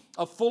seek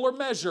a fuller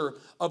measure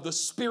of the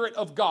Spirit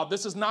of God.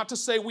 This is not to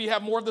say we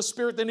have more of the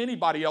Spirit than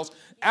anybody else.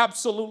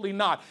 Absolutely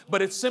not.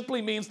 But it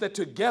simply means that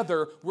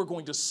together, we're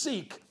going to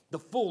seek the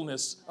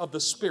fullness of the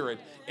Spirit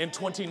in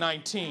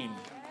 2019.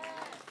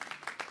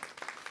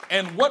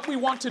 And what we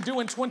want to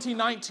do in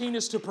 2019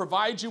 is to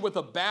provide you with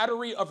a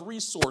battery of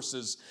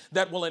resources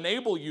that will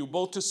enable you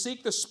both to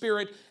seek the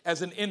Spirit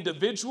as an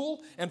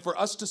individual and for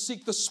us to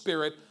seek the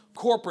Spirit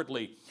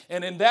corporately.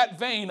 And in that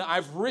vein,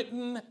 I've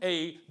written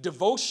a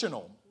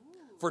devotional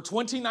for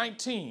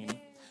 2019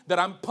 that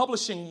I'm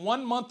publishing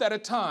 1 month at a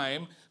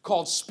time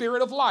called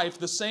Spirit of Life,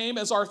 the same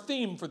as our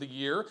theme for the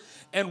year.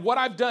 And what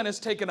I've done is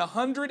taken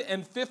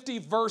 150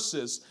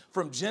 verses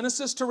from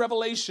Genesis to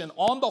Revelation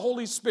on the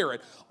Holy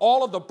Spirit,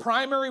 all of the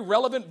primary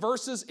relevant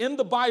verses in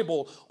the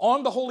Bible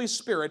on the Holy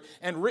Spirit,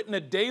 and written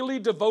a daily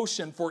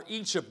devotion for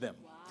each of them.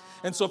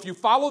 And so if you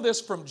follow this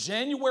from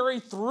January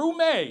through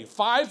May,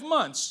 5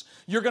 months,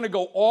 you're going to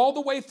go all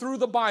the way through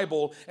the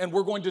Bible, and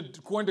we're going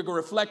to go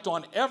reflect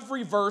on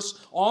every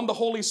verse on the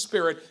Holy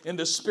Spirit in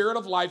the Spirit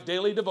of Life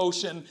daily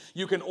devotion.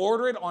 You can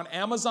order it on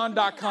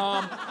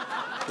Amazon.com,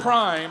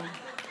 Prime.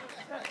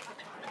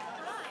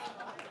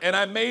 And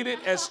I made it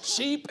as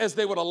cheap as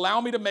they would allow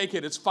me to make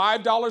it. It's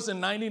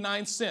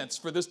 $5.99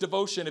 for this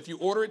devotion. If you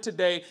order it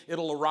today,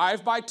 it'll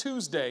arrive by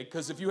Tuesday,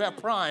 because if you have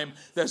Prime,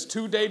 that's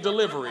 2-day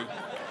delivery.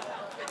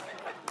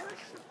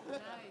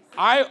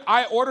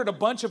 I ordered a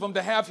bunch of them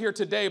to have here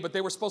today, but they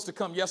were supposed to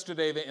come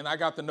yesterday, and I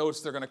got the notice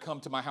they're going to come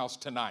to my house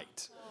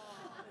tonight.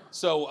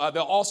 So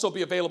they'll also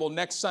be available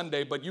next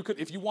Sunday, but you could,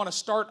 if you want to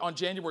start on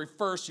January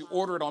 1st, you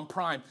order it on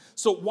Prime.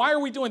 So why are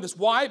we doing this?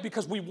 Why?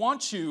 Because we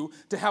want you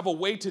to have a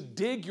way to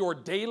dig your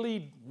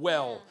daily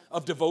well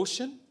of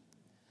devotion,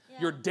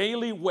 your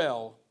daily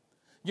well.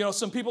 You know,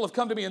 some people have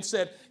come to me and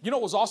said, you know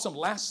what was awesome?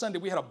 Last Sunday,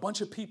 we had a bunch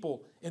of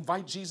people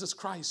invite Jesus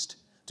Christ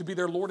to be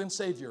their Lord and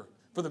Savior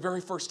for the very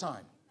first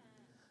time.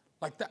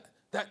 Like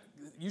that,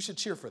 you should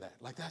cheer for that.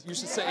 Like that, you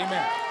should say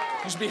amen.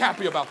 You should be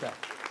happy about that.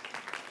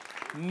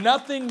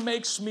 Nothing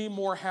makes me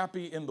more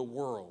happy in the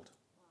world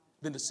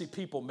than to see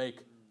people make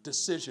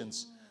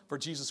decisions for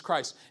Jesus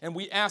Christ. And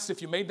we asked, if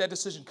you made that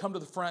decision, come to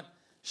the front,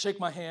 shake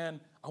my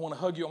hand. I want to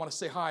hug you. I want to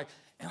say hi.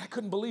 And I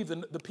couldn't believe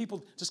the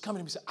people just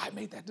coming to me and say, I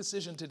made that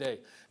decision today.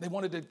 They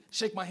wanted to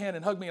shake my hand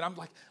and hug me. And I'm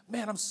like,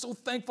 man, I'm so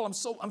thankful.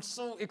 I'm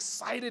so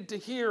excited to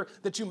hear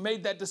that you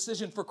made that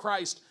decision for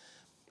Christ.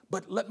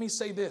 But let me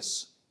say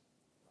this.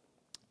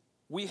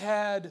 We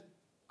had,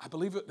 I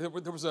believe there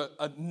was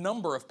a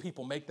number of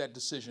people make that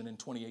decision in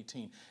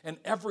 2018. And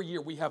every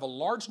year we have a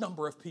large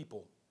number of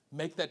people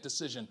make that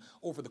decision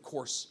over the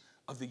course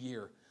of the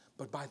year.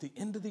 But by the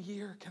end of the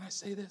year, can I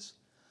say this?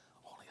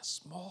 Only a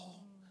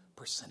small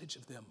percentage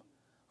of them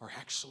are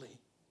actually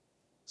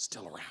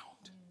still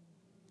around.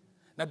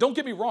 Now, don't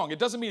get me wrong. It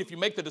doesn't mean if you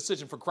make the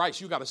decision for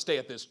Christ, you got to stay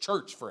at this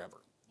church forever.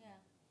 Yeah.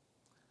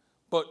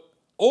 But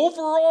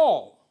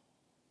overall,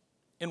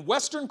 in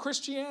Western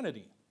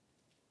Christianity,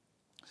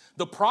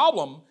 the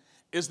problem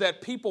is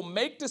that people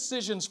make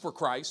decisions for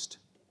Christ,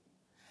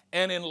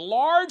 and in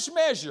large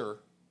measure,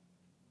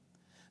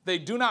 they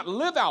do not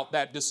live out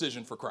that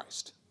decision for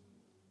Christ.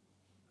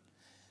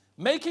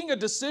 Making a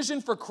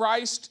decision for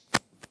Christ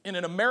in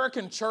an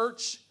American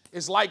church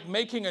is like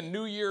making a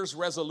New Year's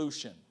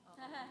resolution.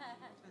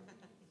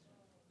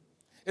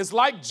 It's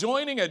like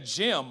joining a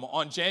gym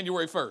on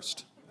January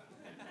 1st.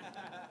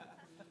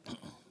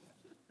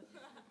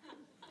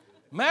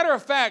 Matter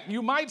of fact,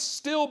 you might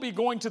still be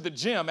going to the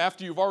gym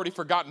after you've already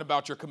forgotten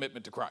about your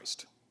commitment to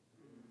Christ.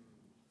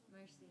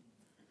 Mercy.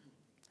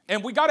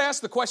 And we got to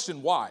ask the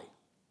question, why?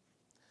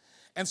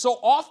 And so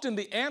often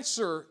the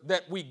answer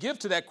that we give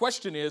to that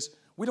question is,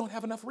 we don't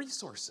have enough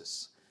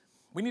resources.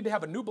 We need to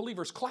have a new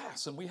believers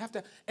class, and we have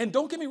to, and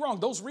don't get me wrong,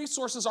 those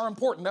resources are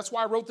important. That's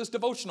why I wrote this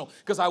devotional,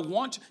 because I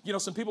want,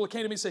 some people that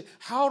came to me and say,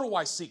 how do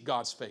I seek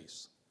God's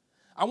face?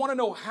 I want to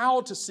know how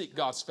to seek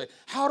God's face.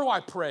 How do I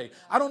pray?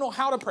 I don't know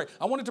how to pray.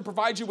 I wanted to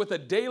provide you with a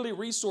daily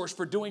resource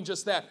for doing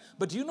just that.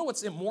 But do you know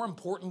what's more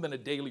important than a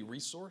daily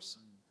resource?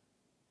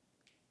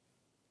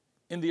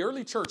 In the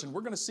early church, and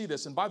we're going to see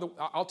this, and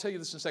I'll tell you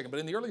this in a second, but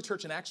in the early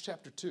church in Acts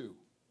chapter 2,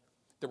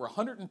 there were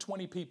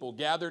 120 people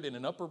gathered in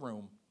an upper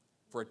room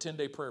for a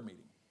 10-day prayer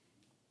meeting.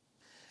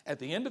 At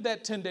the end of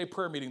that 10-day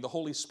prayer meeting, the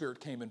Holy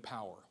Spirit came in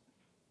power.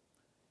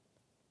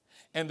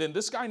 And then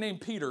this guy named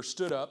Peter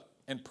stood up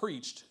and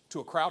preached to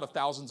a crowd of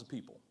thousands of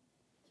people.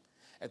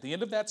 At the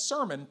end of that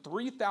sermon,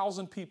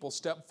 3,000 people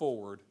stepped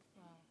forward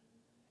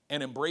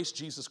and embraced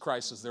Jesus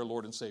Christ as their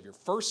Lord and Savior.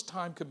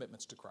 First-time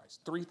commitments to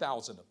Christ,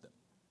 3,000 of them.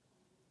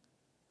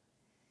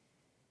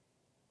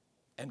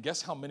 And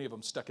guess how many of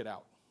them stuck it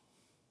out?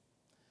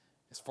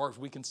 As far as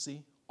we can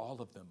see, all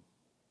of them.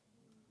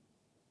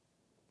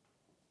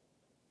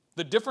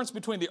 The difference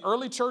between the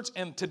early church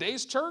and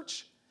today's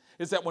church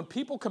is that when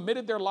people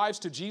committed their lives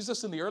to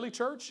Jesus in the early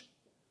church,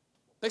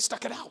 they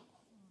stuck it out.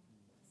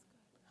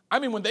 I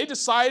mean, when they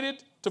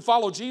decided to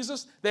follow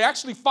Jesus, they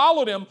actually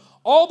followed him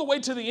all the way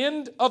to the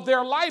end of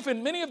their life.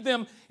 And many of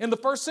them in the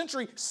first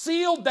century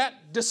sealed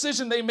that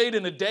decision they made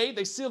in a day.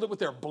 They sealed it with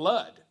their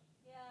blood.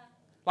 Yeah.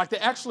 Like they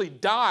actually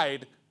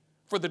died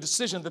for the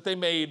decision that they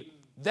made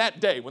that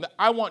day. When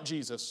I want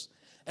Jesus.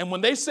 And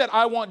when they said,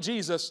 I want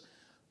Jesus,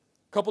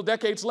 a couple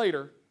decades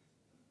later,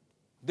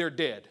 they're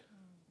dead.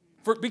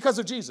 Because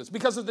of Jesus,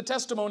 because of the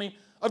testimony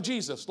of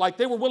Jesus. Like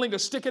they were willing to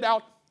stick it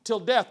out till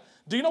death.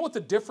 Do you know what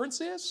the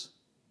difference is?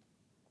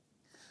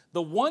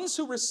 The ones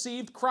who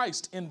received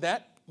Christ in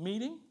that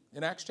meeting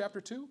in Acts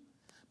chapter 2,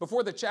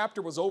 before the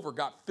chapter was over,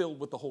 got filled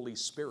with the Holy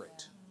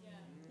Spirit.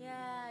 Yeah.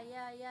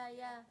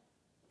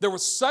 There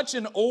was such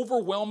an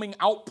overwhelming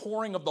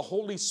outpouring of the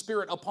Holy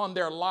Spirit upon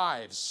their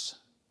lives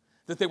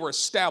that they were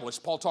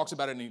established. Paul talks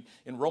about it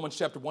in Romans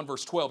chapter 1,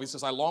 verse 12. He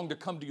says, I long to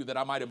come to you that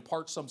I might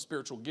impart some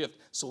spiritual gift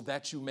so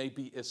that you may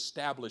be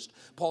established.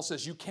 Paul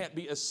says you can't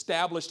be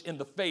established in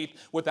the faith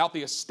without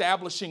the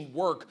establishing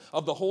work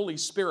of the Holy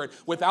Spirit.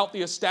 Without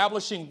the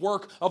establishing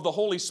work of the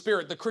Holy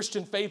Spirit, the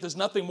Christian faith is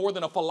nothing more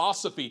than a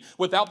philosophy.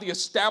 Without the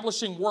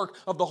establishing work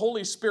of the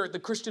Holy Spirit, the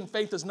Christian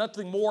faith is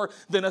nothing more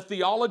than a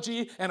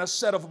theology and a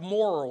set of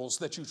morals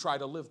that you try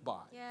to live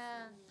by. Yeah.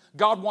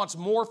 God wants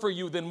more for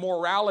you than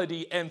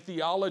morality and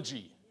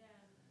theology.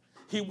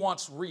 He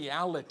wants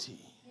reality.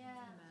 Yeah.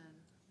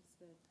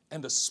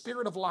 And the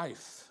Spirit of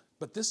life.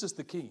 But this is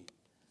the key.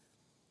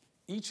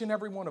 Each and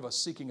every one of us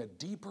seeking a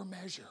deeper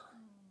measure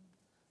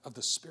of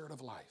the Spirit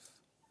of life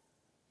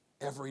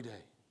every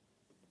day.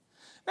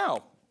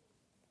 Now,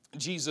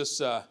 Jesus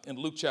in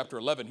Luke chapter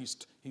 11,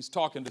 he's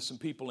talking to some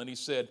people and he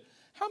said,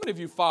 how many of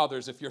you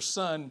fathers, if your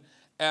son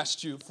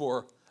asked you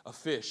for a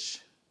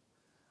fish,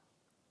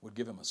 would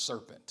give him a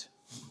serpent?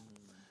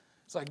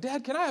 It's like,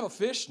 Dad, can I have a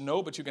fish?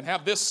 No, but you can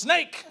have this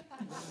snake.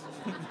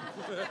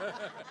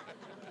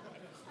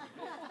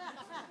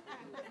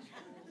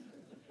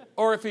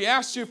 Or if he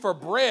asked you for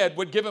bread,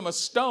 would give him a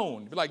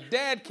stone. Be like,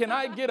 Dad, can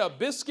I get a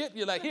biscuit?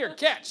 You're like, here,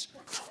 catch.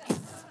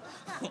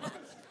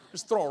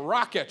 Just throw a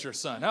rock at your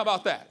son. How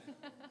about that?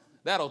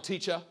 That'll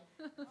teach you.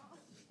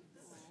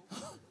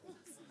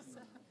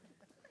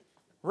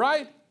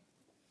 Right?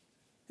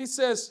 He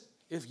says,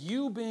 if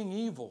you being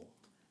evil.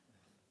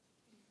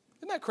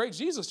 Isn't that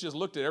crazy? Jesus just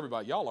looked at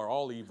everybody. Y'all are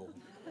all evil.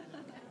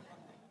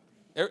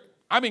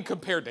 I mean,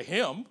 compared to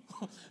him.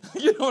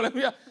 You know what I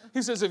mean?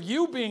 He says, if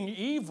you being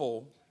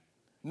evil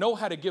know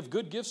how to give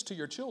good gifts to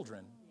your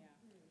children,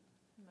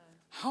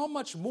 how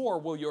much more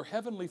will your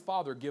heavenly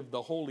Father give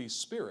the Holy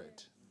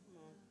Spirit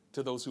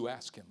to those who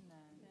ask him?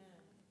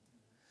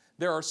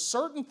 There are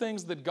certain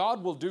things that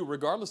God will do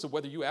regardless of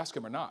whether you ask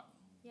him or not.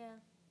 Yeah.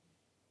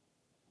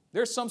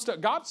 There's some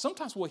stuff, God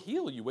sometimes will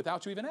heal you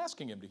without you even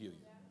asking him to heal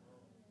you.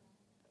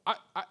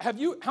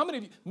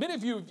 Many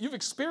of you, you've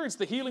experienced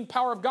the healing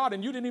power of God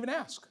and you didn't even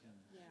ask.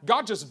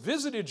 God just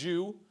visited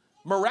you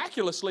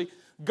miraculously.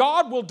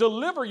 God will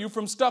deliver you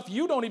from stuff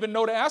you don't even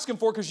know to ask him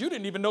for because you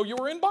didn't even know you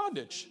were in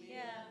bondage.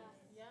 Yeah.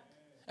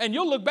 And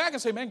you'll look back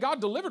and say, man,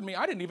 God delivered me.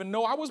 I didn't even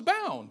know I was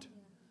bound.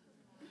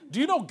 Do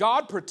you know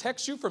God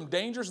protects you from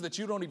dangers that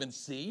you don't even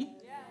see?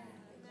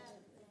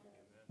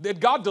 That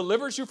God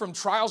delivers you from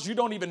trials you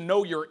don't even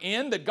know you're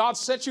in, that God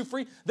sets you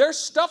free. There's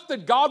stuff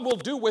that God will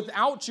do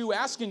without you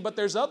asking, but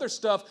there's other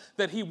stuff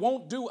that he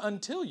won't do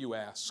until you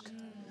ask.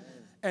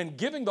 And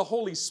giving the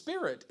Holy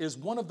Spirit is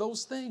one of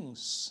those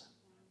things.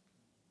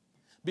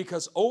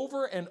 Because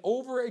over and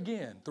over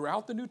again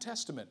throughout the New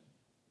Testament,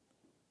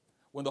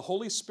 when the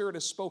Holy Spirit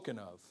is spoken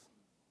of,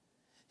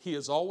 he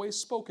is always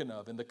spoken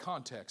of in the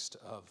context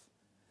of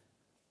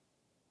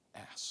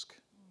ask.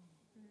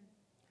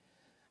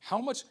 How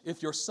much,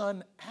 if your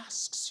son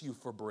asks you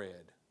for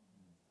bread,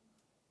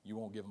 you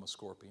won't give him a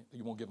scorpion,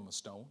 you won't give him a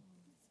stone?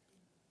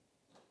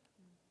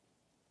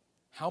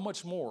 How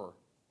much more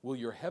will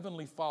your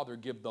heavenly Father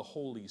give the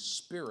Holy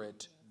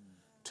Spirit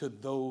to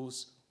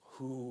those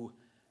who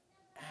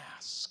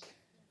ask?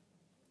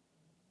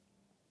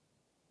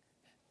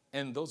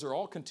 And those are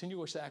all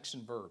continuous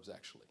action verbs,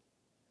 actually.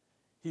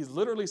 He's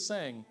literally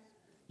saying,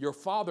 your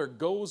Father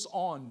goes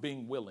on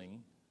being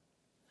willing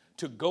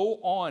to go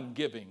on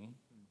giving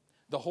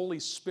the Holy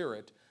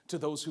Spirit to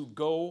those who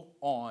go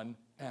on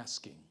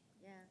asking.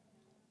 Yeah.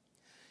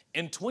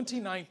 In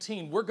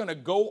 2019, we're going to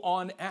go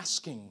on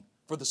asking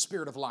for the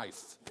Spirit of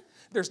life.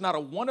 There's not a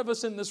one of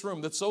us in this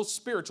room that's so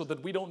spiritual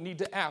that we don't need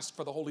to ask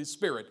for the Holy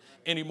Spirit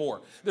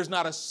anymore. There's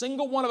not a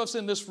single one of us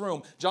in this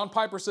room. John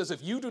Piper says,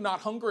 if you do not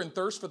hunger and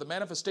thirst for the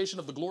manifestation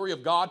of the glory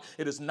of God,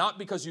 it is not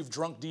because you've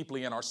drunk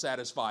deeply and are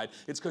satisfied.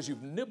 It's because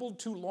you've nibbled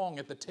too long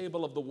at the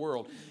table of the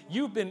world.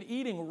 You've been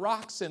eating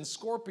rocks and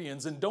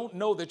scorpions and don't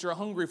know that you're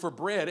hungry for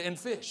bread and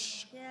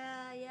fish. Yeah.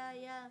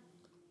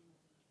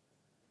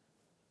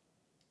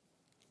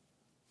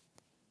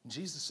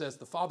 Jesus says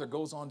the Father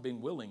goes on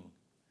being willing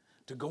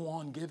to go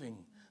on giving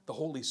the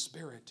Holy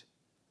Spirit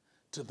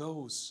to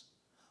those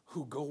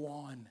who go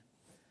on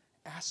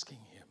asking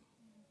him.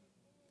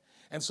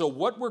 And so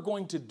what we're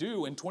going to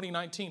do in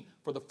 2019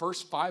 for the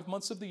first 5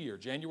 months of the year,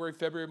 January,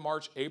 February,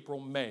 March, April,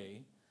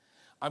 May,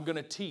 I'm going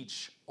to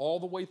teach all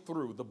the way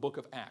through the book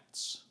of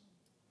Acts,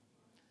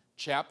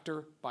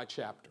 chapter by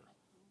chapter.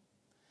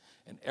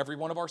 And every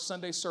one of our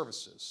Sunday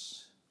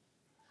services,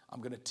 I'm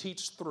going to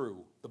teach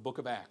through the book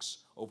of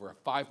Acts over a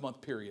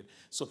 5-month period.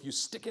 So if you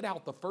stick it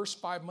out the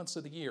first 5 months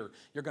of the year,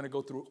 you're going to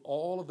go through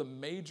all of the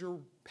major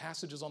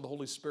passages on the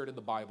Holy Spirit in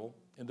the Bible,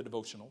 in the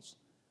devotionals.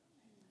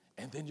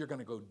 And then you're going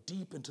to go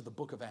deep into the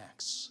book of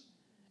Acts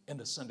in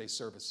the Sunday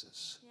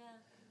services. Yeah.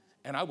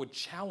 And I would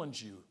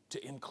challenge you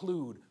to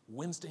include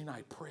Wednesday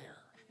night prayer,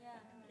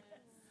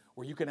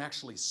 where you can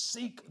actually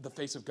seek the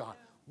face of God.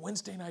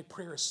 Wednesday night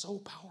prayer is so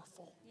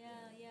powerful.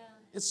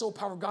 It's so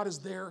powerful. God is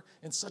there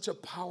in such a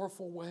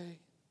powerful way.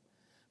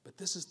 But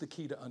this is the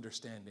key to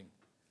understanding.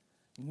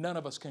 None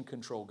of us can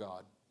control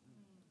God.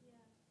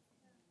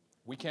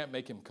 We can't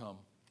make him come.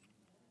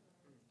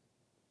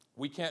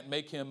 We can't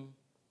make him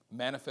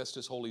manifest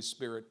his Holy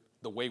Spirit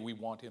the way we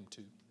want him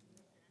to.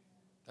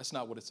 That's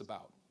not what it's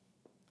about.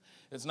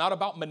 It's not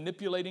about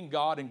manipulating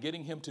God and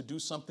getting him to do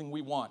something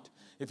we want.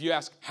 If you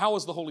ask, how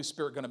is the Holy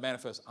Spirit going to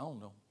manifest? I don't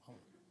know.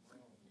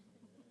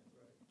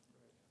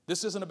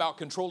 This isn't about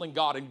controlling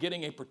God and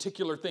getting a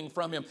particular thing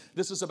from him.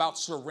 This is about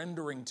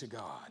surrendering to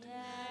God.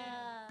 Yeah.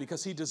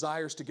 Because he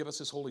desires to give us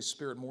his Holy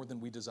Spirit more than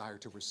we desire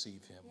to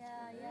receive him. Yeah.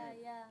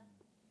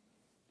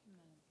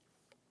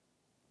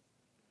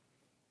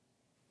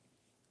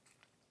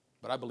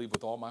 But I believe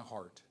with all my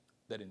heart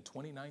that in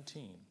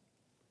 2019,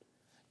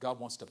 God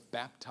wants to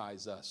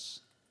baptize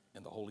us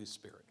in the Holy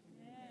Spirit.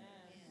 Yes.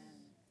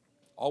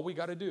 All we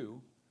got to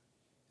do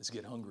is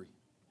get hungry.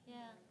 Yeah.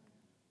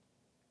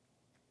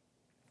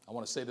 I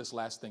want to say this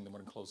last thing, then we're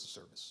going to close the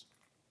service.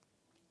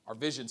 Our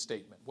vision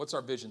statement. What's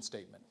our vision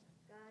statement?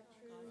 God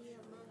truly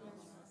among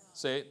us.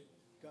 Say it.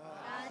 God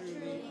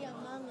truly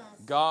among us.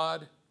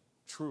 God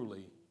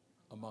truly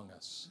among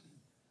us.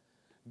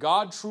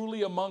 God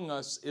truly among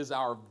us is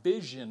our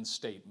vision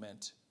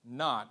statement,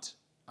 not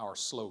our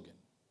slogan.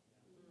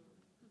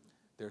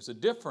 There's a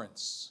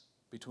difference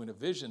between a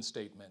vision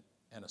statement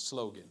and a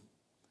slogan.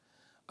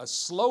 A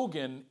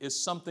slogan is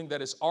something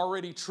that is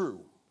already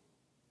true.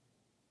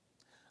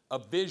 A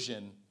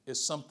vision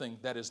is something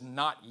that is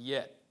not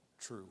yet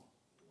true.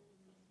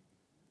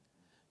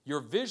 Your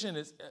vision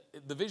is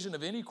the vision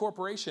of any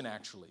corporation,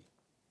 actually,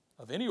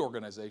 of any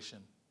organization,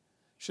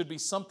 should be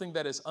something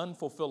that is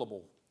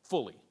unfulfillable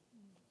fully.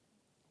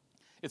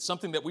 It's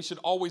something that we should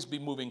always be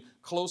moving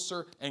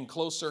closer and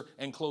closer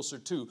and closer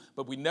to,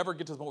 but we never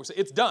get to the point where we say,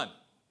 it's done.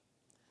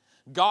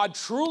 God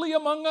truly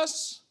among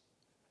us,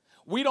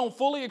 we don't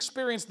fully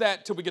experience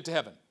that till we get to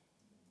heaven.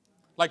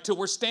 Like till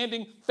we're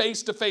standing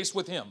face to face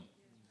with him.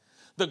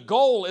 The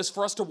goal is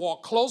for us to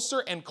walk closer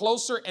and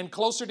closer and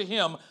closer to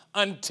him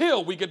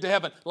until we get to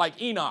heaven.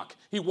 Like Enoch,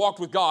 he walked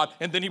with God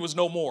and then he was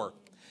no more.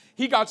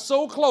 He got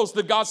so close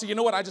that God said, you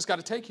know what, I just got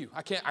to take you.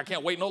 I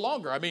can't wait no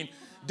longer. I mean,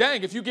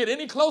 dang, if you get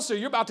any closer,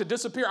 you're about to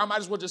disappear. I might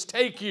as well just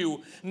take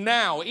you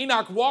now.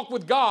 Enoch walked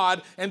with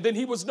God, and then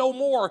he was no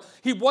more.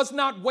 He was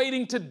not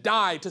waiting to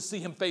die to see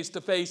him face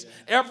to face.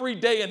 Every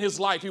day in his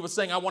life, he was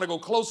saying, I want to go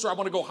closer. I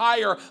want to go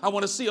higher. I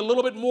want to see a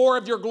little bit more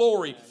of your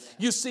glory.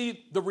 You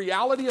see, the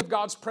reality of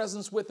God's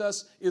presence with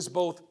us is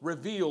both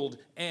revealed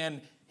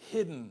and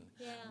hidden.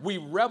 Yeah. We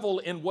revel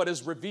in what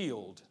is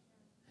revealed,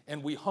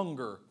 and we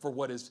hunger for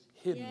what is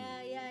hidden. Yeah.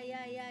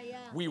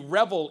 We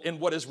revel in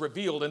what is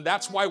revealed, and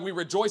that's why we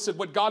rejoice at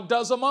what God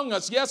does among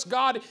us. Yes,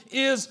 God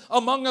is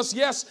among us.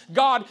 Yes,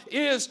 God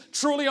is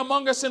truly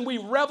among us, and we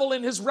revel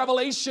in his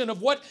revelation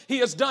of what he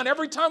has done.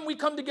 Every time we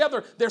come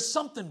together, there's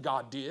something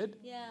God did.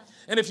 Yeah.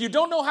 And if you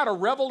don't know how to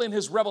revel in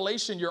his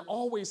revelation, you're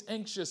always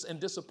anxious and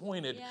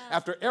disappointed. Yeah.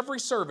 After every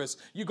service,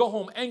 you go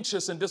home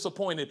anxious and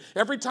disappointed.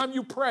 Every time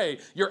you pray,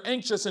 you're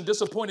anxious and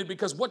disappointed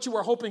because what you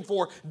were hoping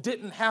for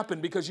didn't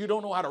happen because you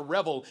don't know how to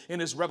revel in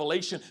his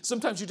revelation.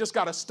 Sometimes you just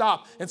got to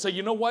stop and say,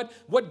 you know what?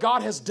 What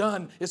God has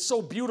done is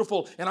so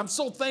beautiful, and I'm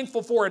so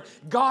thankful for it.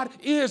 God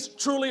is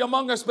truly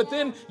among us, but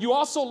then you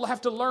also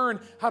have to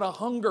learn how to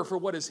hunger for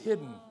what is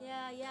hidden.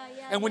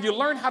 And when you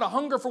learn how to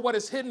hunger for what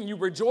is hidden, you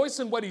rejoice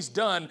in what he's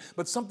done,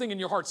 but something in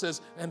your heart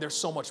says, and there's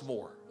so much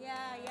more.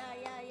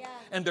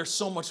 And there's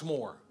so much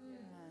more.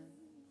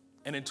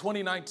 And in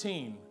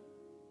 2019,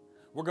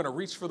 we're going to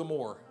reach for the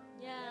more.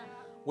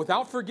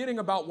 Without forgetting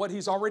about what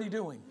he's already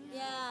doing.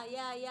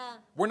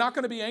 We're not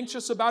going to be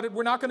anxious about it.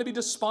 We're not going to be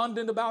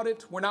despondent about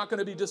it. We're not going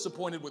to be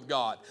disappointed with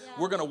God.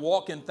 We're going to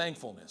walk in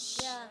thankfulness.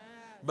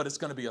 But it's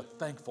going to be a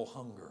thankful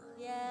hunger.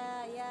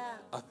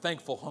 A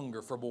thankful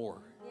hunger for more.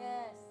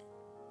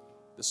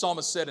 The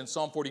psalmist said in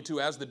Psalm 42,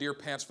 as the deer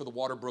pants for the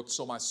water brook,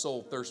 so my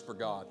soul thirsts for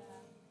God.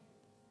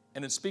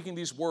 And in speaking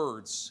these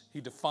words, he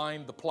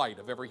defined the plight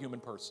of every human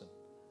person.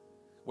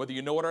 Whether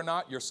you know it or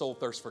not, your soul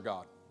thirsts for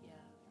God.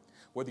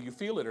 Whether you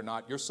feel it or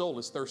not, your soul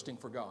is thirsting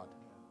for God.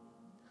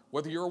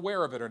 Whether you're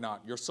aware of it or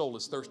not, your soul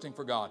is thirsting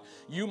for God.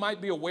 You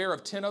might be aware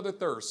of 10 other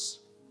thirsts,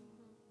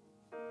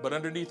 but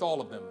underneath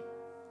all of them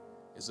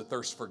is a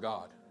thirst for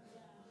God,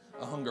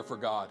 a hunger for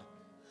God.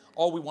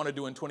 All we want to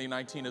do in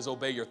 2019 is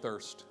obey your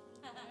thirst.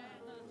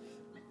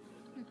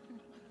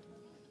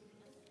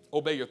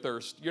 Obey your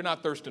thirst. You're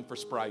not thirsting for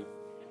Sprite.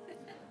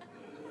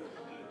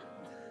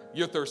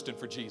 You're thirsting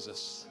for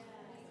Jesus.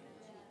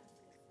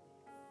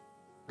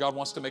 God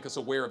wants to make us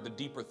aware of the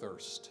deeper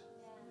thirst.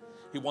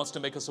 He wants to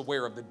make us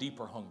aware of the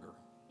deeper hunger.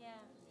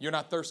 You're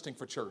not thirsting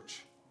for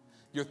church.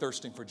 You're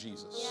thirsting for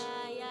Jesus.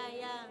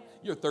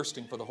 You're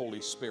thirsting for the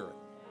Holy Spirit.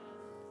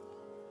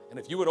 And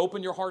if you would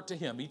open your heart to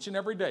him each and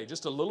every day,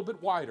 just a little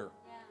bit wider,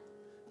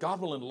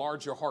 God will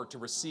enlarge your heart to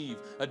receive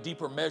a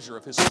deeper measure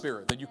of his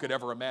Spirit than you could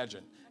ever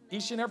imagine.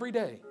 each and every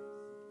day.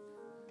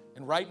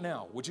 And right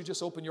now, would you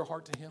just open your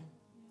heart to Him?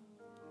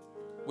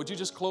 Would you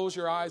just close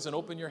your eyes and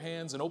open your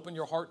hands and open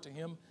your heart to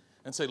Him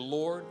and say,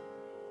 Lord,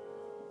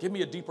 give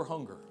me a deeper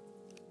hunger.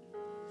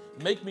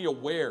 Make me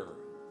aware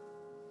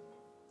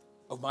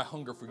of my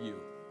hunger for you.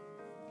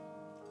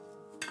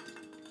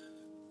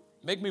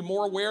 Make me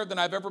more aware than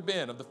I've ever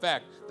been of the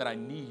fact that I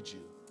need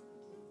you.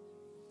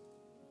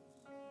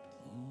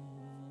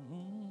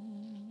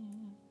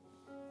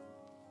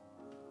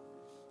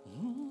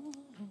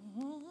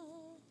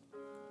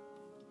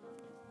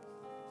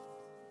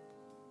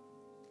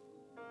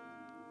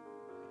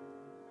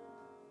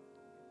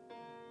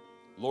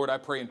 Lord, I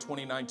pray in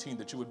 2019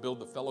 that you would build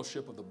the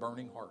fellowship of the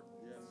burning heart.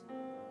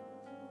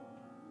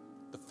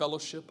 The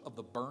fellowship of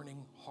the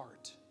burning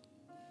heart.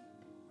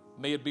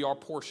 May it be our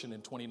portion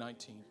in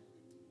 2019.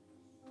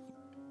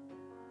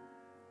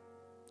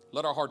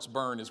 Let our hearts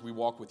burn as we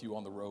walk with you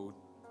on the road.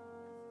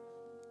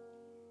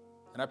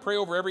 And I pray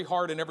over every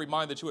heart and every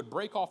mind that you would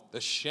break off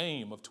the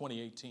shame of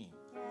 2018.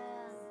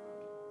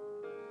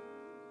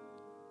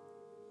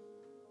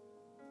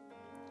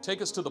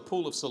 Take us to the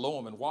pool of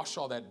Siloam and wash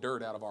all that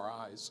dirt out of our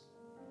eyes.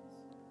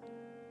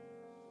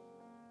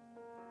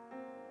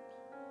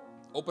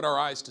 Open our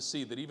eyes to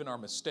see that even our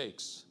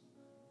mistakes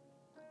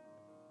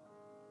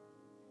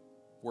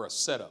were a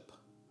setup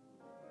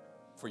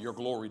for your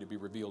glory to be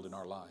revealed in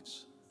our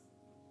lives.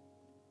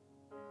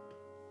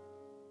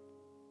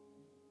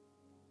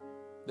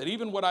 That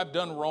even what I've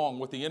done wrong,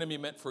 what the enemy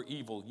meant for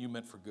evil, you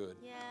meant for good.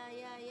 Yeah.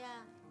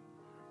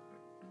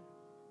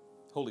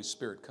 Holy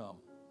Spirit, come.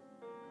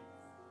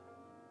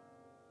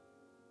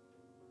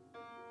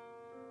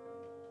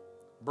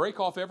 Break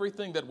off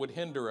everything that would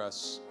hinder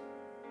us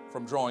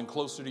from drawing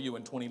closer to you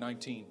in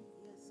 2019.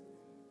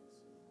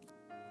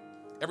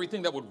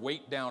 Everything that would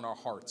weight down our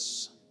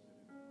hearts,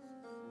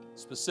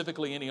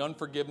 specifically any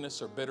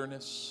unforgiveness or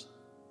bitterness,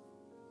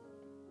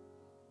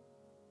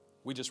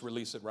 we just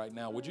release it right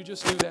now. Would you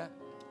just do that?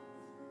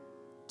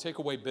 Take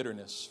away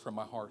bitterness from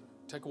my heart.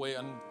 Take away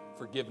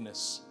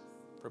unforgiveness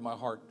from my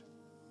heart.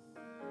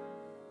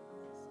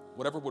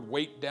 Whatever would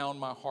weight down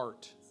my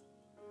heart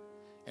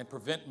and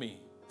prevent me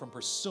from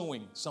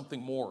pursuing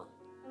something more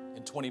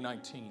in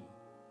 2019.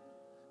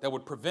 That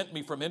would prevent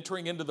me from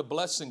entering into the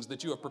blessings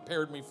that you have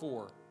prepared me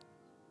for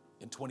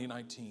in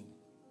 2019.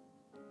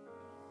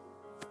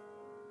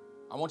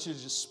 I want you to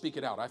just speak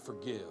it out. I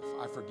forgive.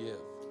 I forgive.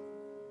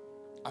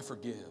 I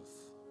forgive.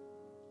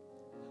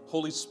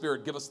 Holy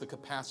Spirit, give us the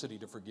capacity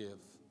to forgive,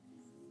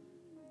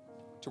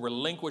 to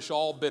relinquish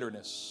all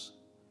bitterness,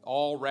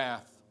 all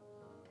wrath,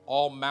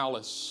 all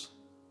malice,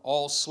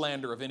 all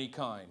slander of any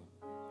kind,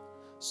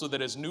 so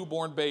that as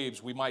newborn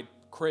babes we might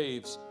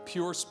crave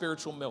pure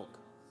spiritual milk,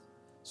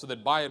 so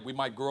that by it we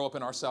might grow up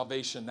in our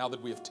salvation now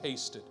that we have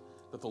tasted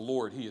that the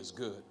Lord, He is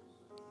good.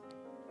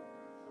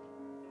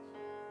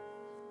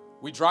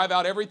 We drive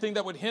out everything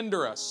that would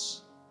hinder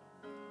us.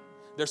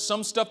 There's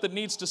some stuff that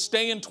needs to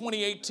stay in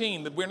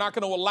 2018 that we're not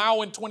going to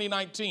allow in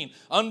 2019.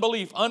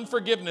 Unbelief,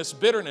 unforgiveness,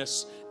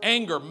 bitterness,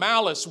 anger,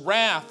 malice,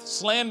 wrath,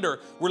 slander.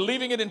 We're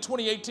leaving it in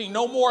 2018.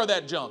 No more of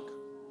that junk.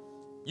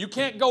 You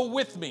can't go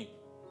with me.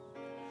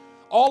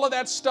 All of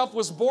that stuff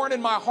was born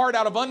in my heart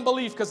out of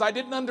unbelief because I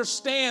didn't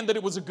understand that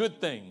it was a good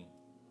thing.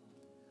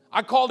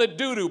 I called it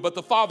doo-doo, but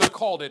the Father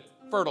called it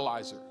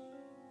fertilizer.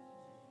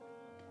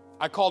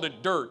 I called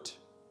it dirt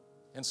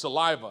and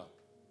saliva,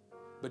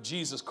 but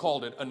Jesus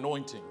called it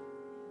anointing.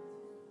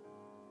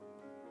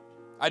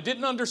 I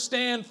didn't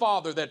understand,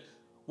 Father, that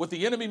what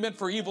the enemy meant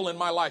for evil in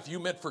my life, you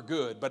meant for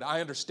good, but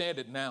I understand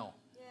it now.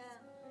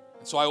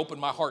 And so I open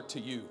my heart to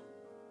you,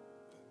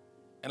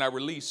 and I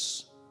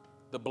release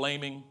the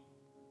blaming.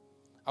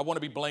 I want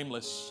to be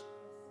blameless.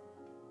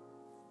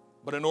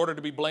 But in order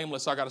to be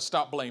blameless, I got to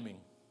stop blaming.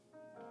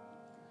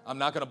 I'm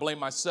not going to blame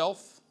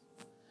myself,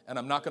 and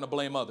I'm not going to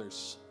blame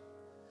others.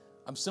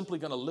 I'm simply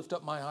going to lift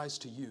up my eyes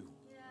to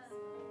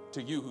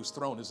you whose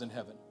throne is in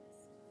heaven.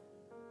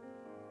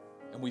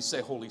 And we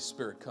say, Holy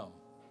Spirit, come.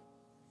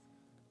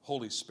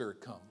 Holy Spirit,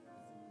 come.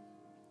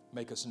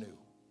 Make us new.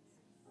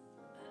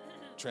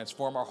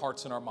 Transform our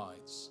hearts and our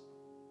minds.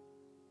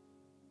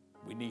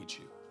 We need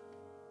you.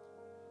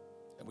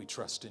 And we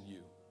trust in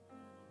you.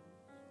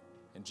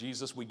 And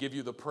Jesus, we give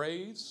you the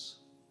praise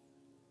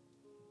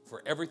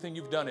for everything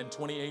you've done in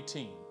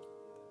 2018.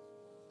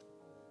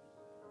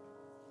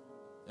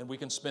 And we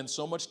can spend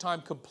so much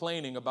time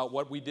complaining about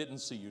what we didn't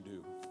see you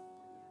do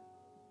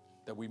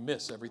that we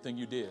miss everything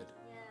you did.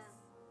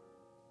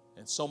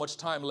 And so much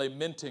time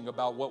lamenting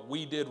about what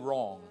we did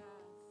wrong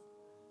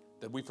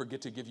that we forget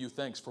to give you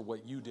thanks for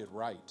what you did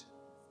right.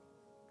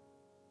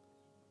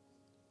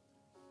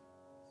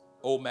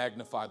 Oh,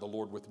 magnify the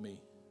Lord with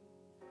me,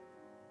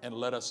 and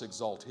let us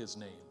exalt His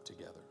name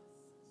together.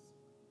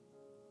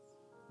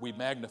 We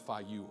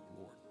magnify you,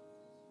 Lord.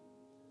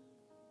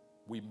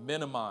 We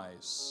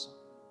minimize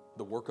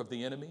the work of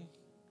the enemy,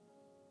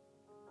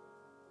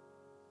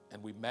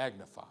 and we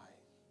magnify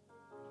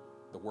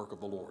the work of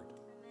the Lord.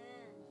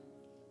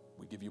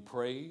 We give you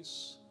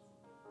praise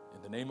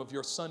in the name of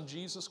your Son,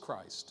 Jesus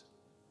Christ,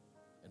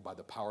 and by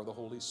the power of the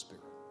Holy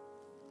Spirit.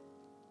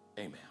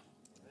 Amen.